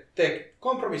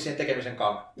kompromissien tekemisen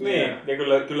kautta. Niin, ja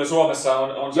kyllä Suomessa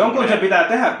on jonkun se pitää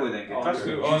tehdä kuitenkin.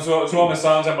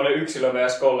 Suomessa on semmoinen yksilö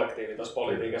vs. kollektiivi tuossa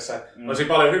politiikassa. On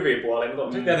siinä paljon hyviä puolia, mutta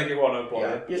on siinä tietenkin huonoja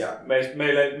puolia.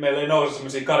 Meillä ei nouse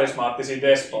semmoisia karismaattisia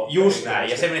despootteja. Just näin,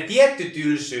 ja semmoinen tietty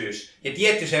tylsyys ja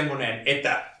tietty semmoinen,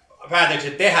 että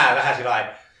päätökset tehdään vähän sillä lailla.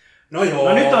 No joo.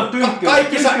 No nyt on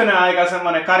Tynkkynen aika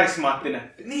semmoinen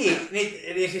karismaattinen.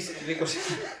 Niin siis niinku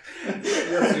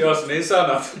jos niin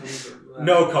sanot.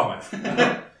 No comment.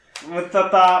 Mutta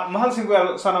mä haluaisin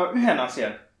vielä sanoa yhden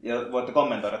asian, ja voitte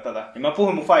kommentoida tätä. Ja mä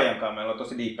puhuin mun faijan kanssa, meillä on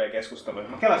tosi deepejä keskustelua.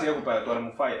 Mä kelasin joku päivä tuoda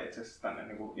mun faija itse asiassa tänne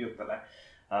niin juttelemaan.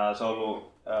 Se on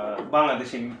ollut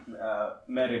Bangladeshin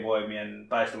merivoimien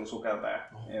taistelusukeltaja.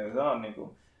 Ja se on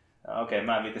niinku... Okei,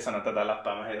 mä en viitti sanoa tätä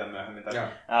läppää, mä heitän myöhemmin tätä.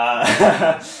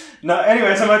 No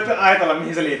anyway, sä voit ajatella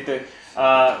mihin se liittyy.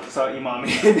 Se on imami.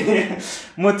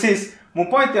 Mut siis mun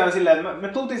pointti on silleen, että me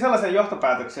tultiin sellaiseen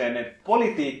johtopäätökseen, että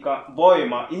politiikka,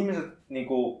 voima, ihmiset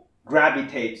niinku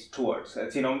gravitate towards.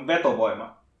 Että siinä on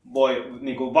vetovoima.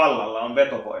 Niinku vallalla on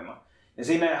vetovoima. Ja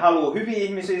siinä haluaa hyviä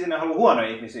ihmisiä, siinä haluaa huonoja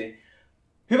ihmisiä.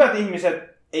 Hyvät ihmiset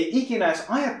ei ikinä edes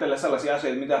ajattele sellaisia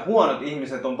asioita, mitä huonot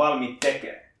ihmiset on valmiit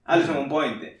tekemään. Se on mun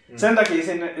pointti. Sen takia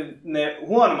ne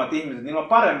huonommat ihmiset, niillä on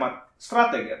paremmat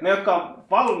strategiat. Ne, jotka on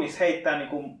valmis heittää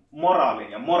niinku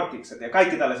moraalin ja morkikset ja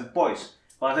kaikki tällaiset pois,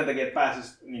 vaan sen takia, että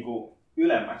pääsisi niinku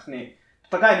ylemmäksi, niin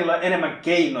totta kai niillä on enemmän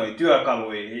keinoja,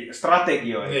 työkaluja,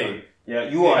 strategioita. Niin. Ja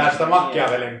juonta. Sitä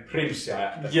Machiavellin prinssiä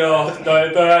ajattelee. Joo,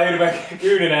 toi on hirveän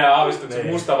kyyninen ja aavistuksen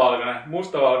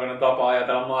mustavalkoinen tapa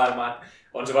ajatella maailmaa.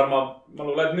 On se varmaan, mä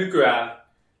luulen, että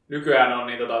nykyään on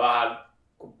niin vähän,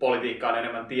 kun politiikka on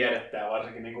enemmän tiedettä ja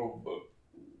varsinkin niinku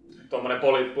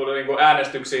niinku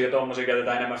äänestyksiä ja tommosia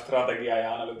käytetään enemmän strategiaa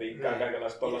ja analytiikkaa ja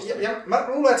kaikenlaista tollaista. Ja mä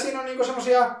luulen, että siinä on niinku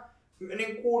semmosia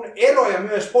niinku eroja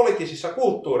myös poliittisissa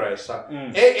kulttuureissa.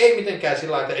 Ei mitenkään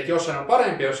sillä lailla, että jossain on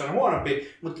parempi ja jossain on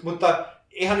huonompi, mutta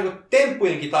ihan niinku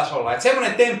temppujenkin tasolla. Että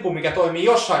semmoinen temppu, mikä toimii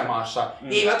jossain maassa,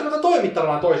 ei välttämättä toimi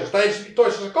tavallaan toisessa. Tai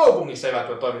toisessa kaupungissa ei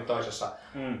välttämättä toimi toisessa.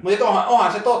 Mutta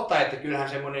onhan se totta, että kyllähän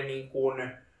semmoinen niinku...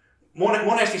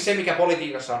 Monesti se, mikä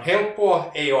politiikassa on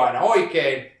helppoa, ei ole aina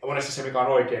oikein, ja monesti se, mikä on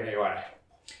oikein, ei ole aina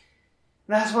helppoa.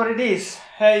 That's what it is.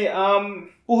 Hei,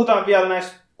 puhutaan vielä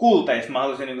näistä kulteista. Mä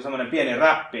haluaisin niinku semmoinen pieni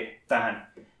räppi tähän.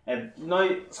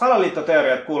 Noi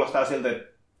salaliittoteoriat kuulostaa siltä,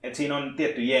 että siinä on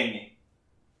tietty jengi,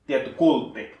 tietty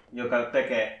kultti, joka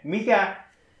tekee...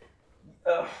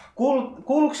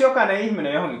 Kuuluuko jokainen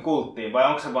ihminen johonkin kulttiin, vai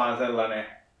onko se vaan sellainen...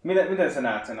 Miten sä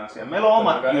näet sen asian? Meillä on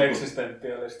omat jutut.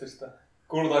 Eksistentialistista.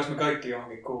 Kuulutaanko me kaikki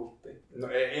johonkin kulttiin? No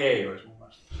ei olisi mun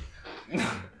mielestä.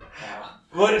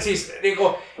 Siis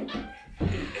niinku...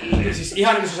 Siis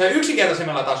ihan niin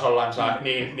yksinkertaisemmalla tasollansa,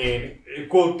 niin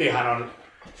kulttihan on...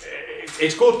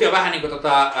 Eikö kultti ole vähän niin kuin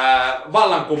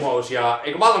vallankumous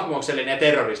eikö vallankumouksellinen ja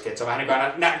terroristi, että se on vähän niin kuin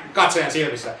aina katsojan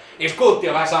silmissä. Eikö kultti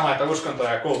on vähän sama, että uskonto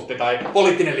ja kultti tai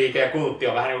poliittinen liike ja kultti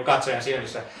on vähän niin kuin katsojan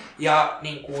silmissä. Ja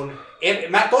niin kuin,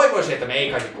 mä toivoisin, että me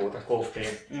ei kaikki kuuluta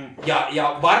kulttiin.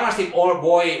 Ja varmasti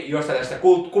voi jostain tästä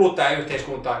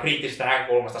kuluttajayhteiskuntaa kriittisestä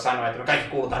näkökulmasta sanoa, että me kaikki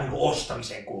kuulutaan niin kuin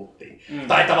ostamisen kulttiin.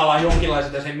 Tai tavallaan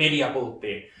jonkinlaisen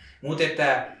mediakulttiin. Mutta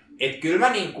että kyllä mä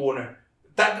niin kuin...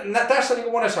 Tässä niin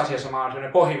kuin monessa asiassa mä oon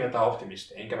sellainen pohjimmiltaan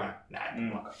optimisti, enkä mä näe, että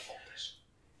mulla on kaikki kultissa.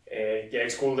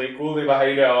 Eikö kultiin vähän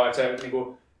ideaa, että se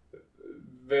niinku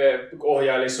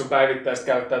ohjailisi sun päivittäistä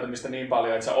käyttäytymistä niin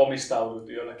paljon, että sä omistaudut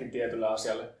jollekin tietylle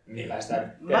asialle. Niin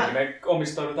me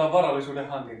omistaudutaan varallisuuden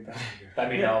hankintaan. Tai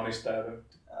minä omistaudun.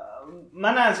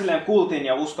 Mä näen silleen kultin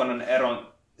ja uskonnon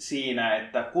eron siinä,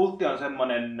 että kultti on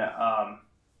semmoinen...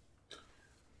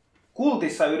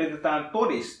 Kultissa yritetään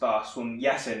todistaa sun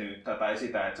jäsenyyttä tai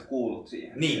sitä, että sä kuulut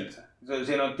siihen. Niin.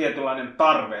 Siinä on tietynlainen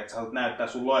tarve, että sä haluat näyttää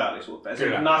sun lojallisuutta. Ja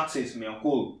se natsismi on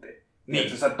kultti. Niin.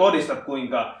 Että sä todistat,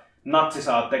 kuinka natsi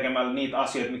saa tekemällä niitä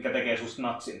asioita, mitkä tekee susta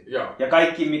natsin. Joo. Ja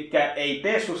kaikki, mitkä ei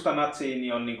tee susta natsiin,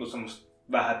 niin on niinku semmoista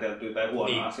vähäteltyä tai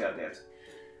huonoa asiaa.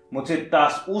 Mutta sitten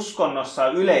taas uskonnossa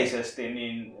yleisesti,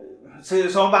 niin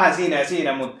se on vähän siinä ja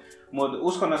siinä, mutta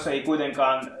uskonnossa ei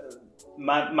kuitenkaan...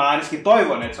 Mä ainakin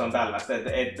toivon, että se on tällaista,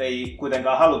 että ei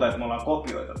kuitenkaan haluta, että me ollaan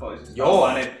kopioita toisista.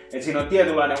 Vaan että siinä on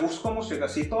tietynlainen uskomus, joka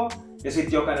sitoo, ja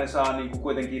sitten jokainen saa niinku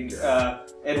kuitenkin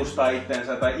edustaa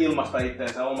itteensä tai ilmaista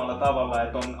itteensä omalla tavalla,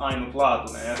 että on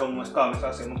ainutlaatuinen, ja se on mun mielestä kaunis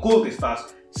asia. Mutta kultissa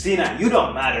taas, sinä, you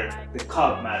don't matter, the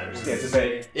cult matters.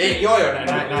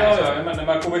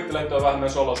 Mä kuvittelen, että on vähän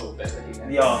myös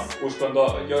olosuhteistakin. Joo.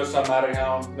 Uskonto joissain määrin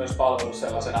on myös palvellut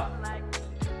sellaisena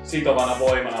sitovana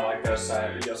voimana, vaikka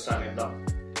jossain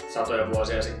satoja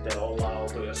vuosia sitten ollaan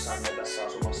oltu jossain metässä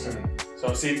asumassa. Se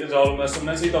on ollut myös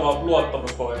semmoinen sitova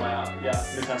luottamusvoima ja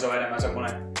nythän se on enemmän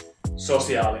semmoinen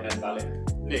sosiaalinen väline.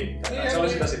 Niin. Se oli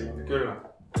sitä silloin. Kyllä.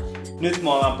 Nyt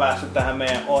me ollaan päässyt tähän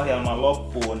meidän ohjelman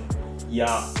loppuun.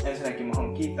 Ja ensinnäkin mä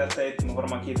haluan kiittää teitä, mä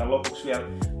varmaan kiitän lopuksi vielä.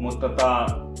 Mutta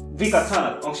vikat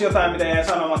sanat, onko jotain mitä jäi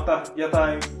sanomatta?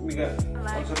 Jotain mikä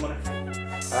on semmoinen?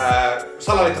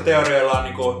 Salaliittoteorioilla on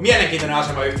niinku mielenkiintoinen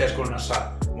asema yhteiskunnassa,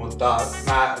 mutta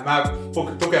mä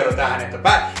tukeudun tähän, että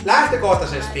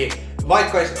lähtökohtaisesti,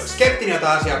 vaikka olisi skeptinen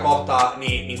jotain asiaa kohtaa,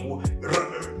 niin niinku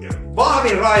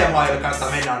vahvin rajama, jolla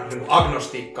kannattaa mennä, on niinku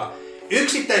agnostiikka.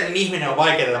 Yksittäinen ihminen on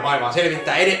vaikea tätä maailmaa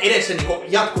selvittää edessä niinku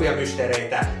jatkuvia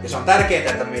mysteereitä, ja se on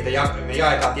tärkeää, että me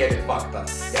jaetaan tietyt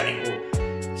faktat. Ja niinku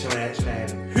semmoinen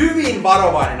hyvin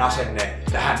varovainen asenne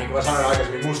tähän, niin kuin mä sanoin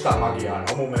aikaisemmin, mustaan magiaan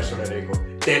on mun mielestä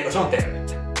se on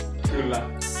tervettä. Kyllä.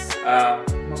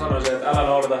 Mä sanoisin, että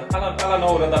älä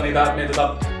noudata niitä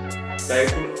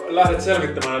kun lähdet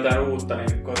selvittämään jotain uutta,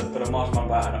 niin koetat tuoda mahdollisimman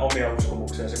vähän omia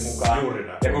uskomuksiasi mukaan. Juuri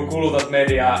näin. Ja kun kulutat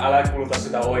mediaa, älä kuluta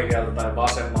sitä oikealta tai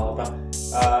vasemmalta.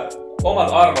 Omat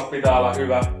arvot pitää olla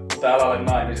hyvä, mutta älä ole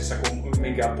naimisissa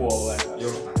minkään puolueen kanssa.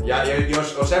 Just näin. Ja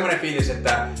jos on semmoinen fiilis,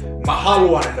 että mä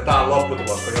haluan, että tää on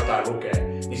lopputulos, kun jotain lukee,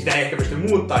 niin sitä ei ehkä pysty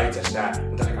muuttaa itsessään,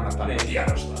 mutta se kannattaa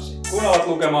tiedostaa siitä. Kun alat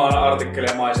lukemaan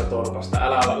artikkelia Maisa Torpasta,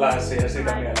 älä lähde siihen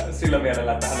sillä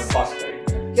mielellä, että hän on paska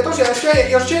ihminen. Ja tosiaan,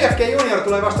 jos JFK Junior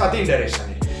tulee vastaan Tinderissä,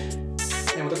 niin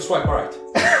ei muuta kuin swipe right.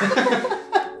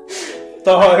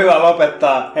 Tuohon on hyvä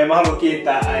lopettaa. Hei, mä haluan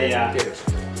kiittää äijää. Kiitos.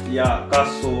 Ja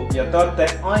Kassu. Ja te olette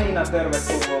aina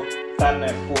tervetuloa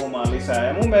tänne puhumaan lisää.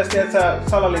 Ja mun mielestä, että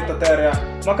salaliittoteoria,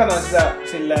 mä katson sitä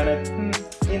silleen, että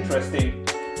interesting.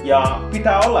 Ja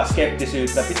pitää olla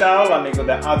skeptisyyttä, pitää olla niinku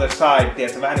the other side,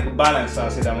 tiedätkö, vähän niinku balancea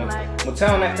sitä, mutta se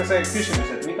on ehkä se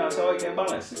kysymys, että mikä on se oikea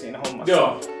balanssi siinä hommassa.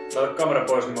 Joo, laita kamera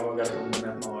pois, niin mä voin kertoa,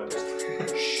 että mä oikeasti.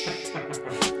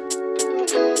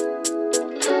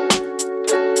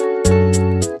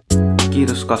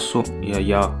 Kiitos Kassu ja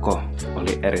Jaakko,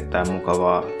 oli erittäin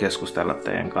mukavaa keskustella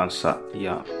teidän kanssa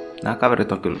ja nämä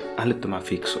kaverit on kyllä älyttömän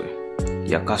fiksuja.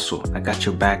 Ja Kassu, I got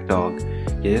your back dog.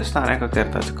 Ja jos tää on eka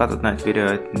kerta, että sä katsot näitä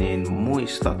videoita, niin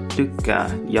muista tykkää,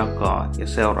 jakaa ja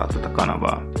seuraa tätä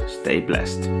kanavaa. Stay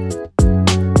blessed.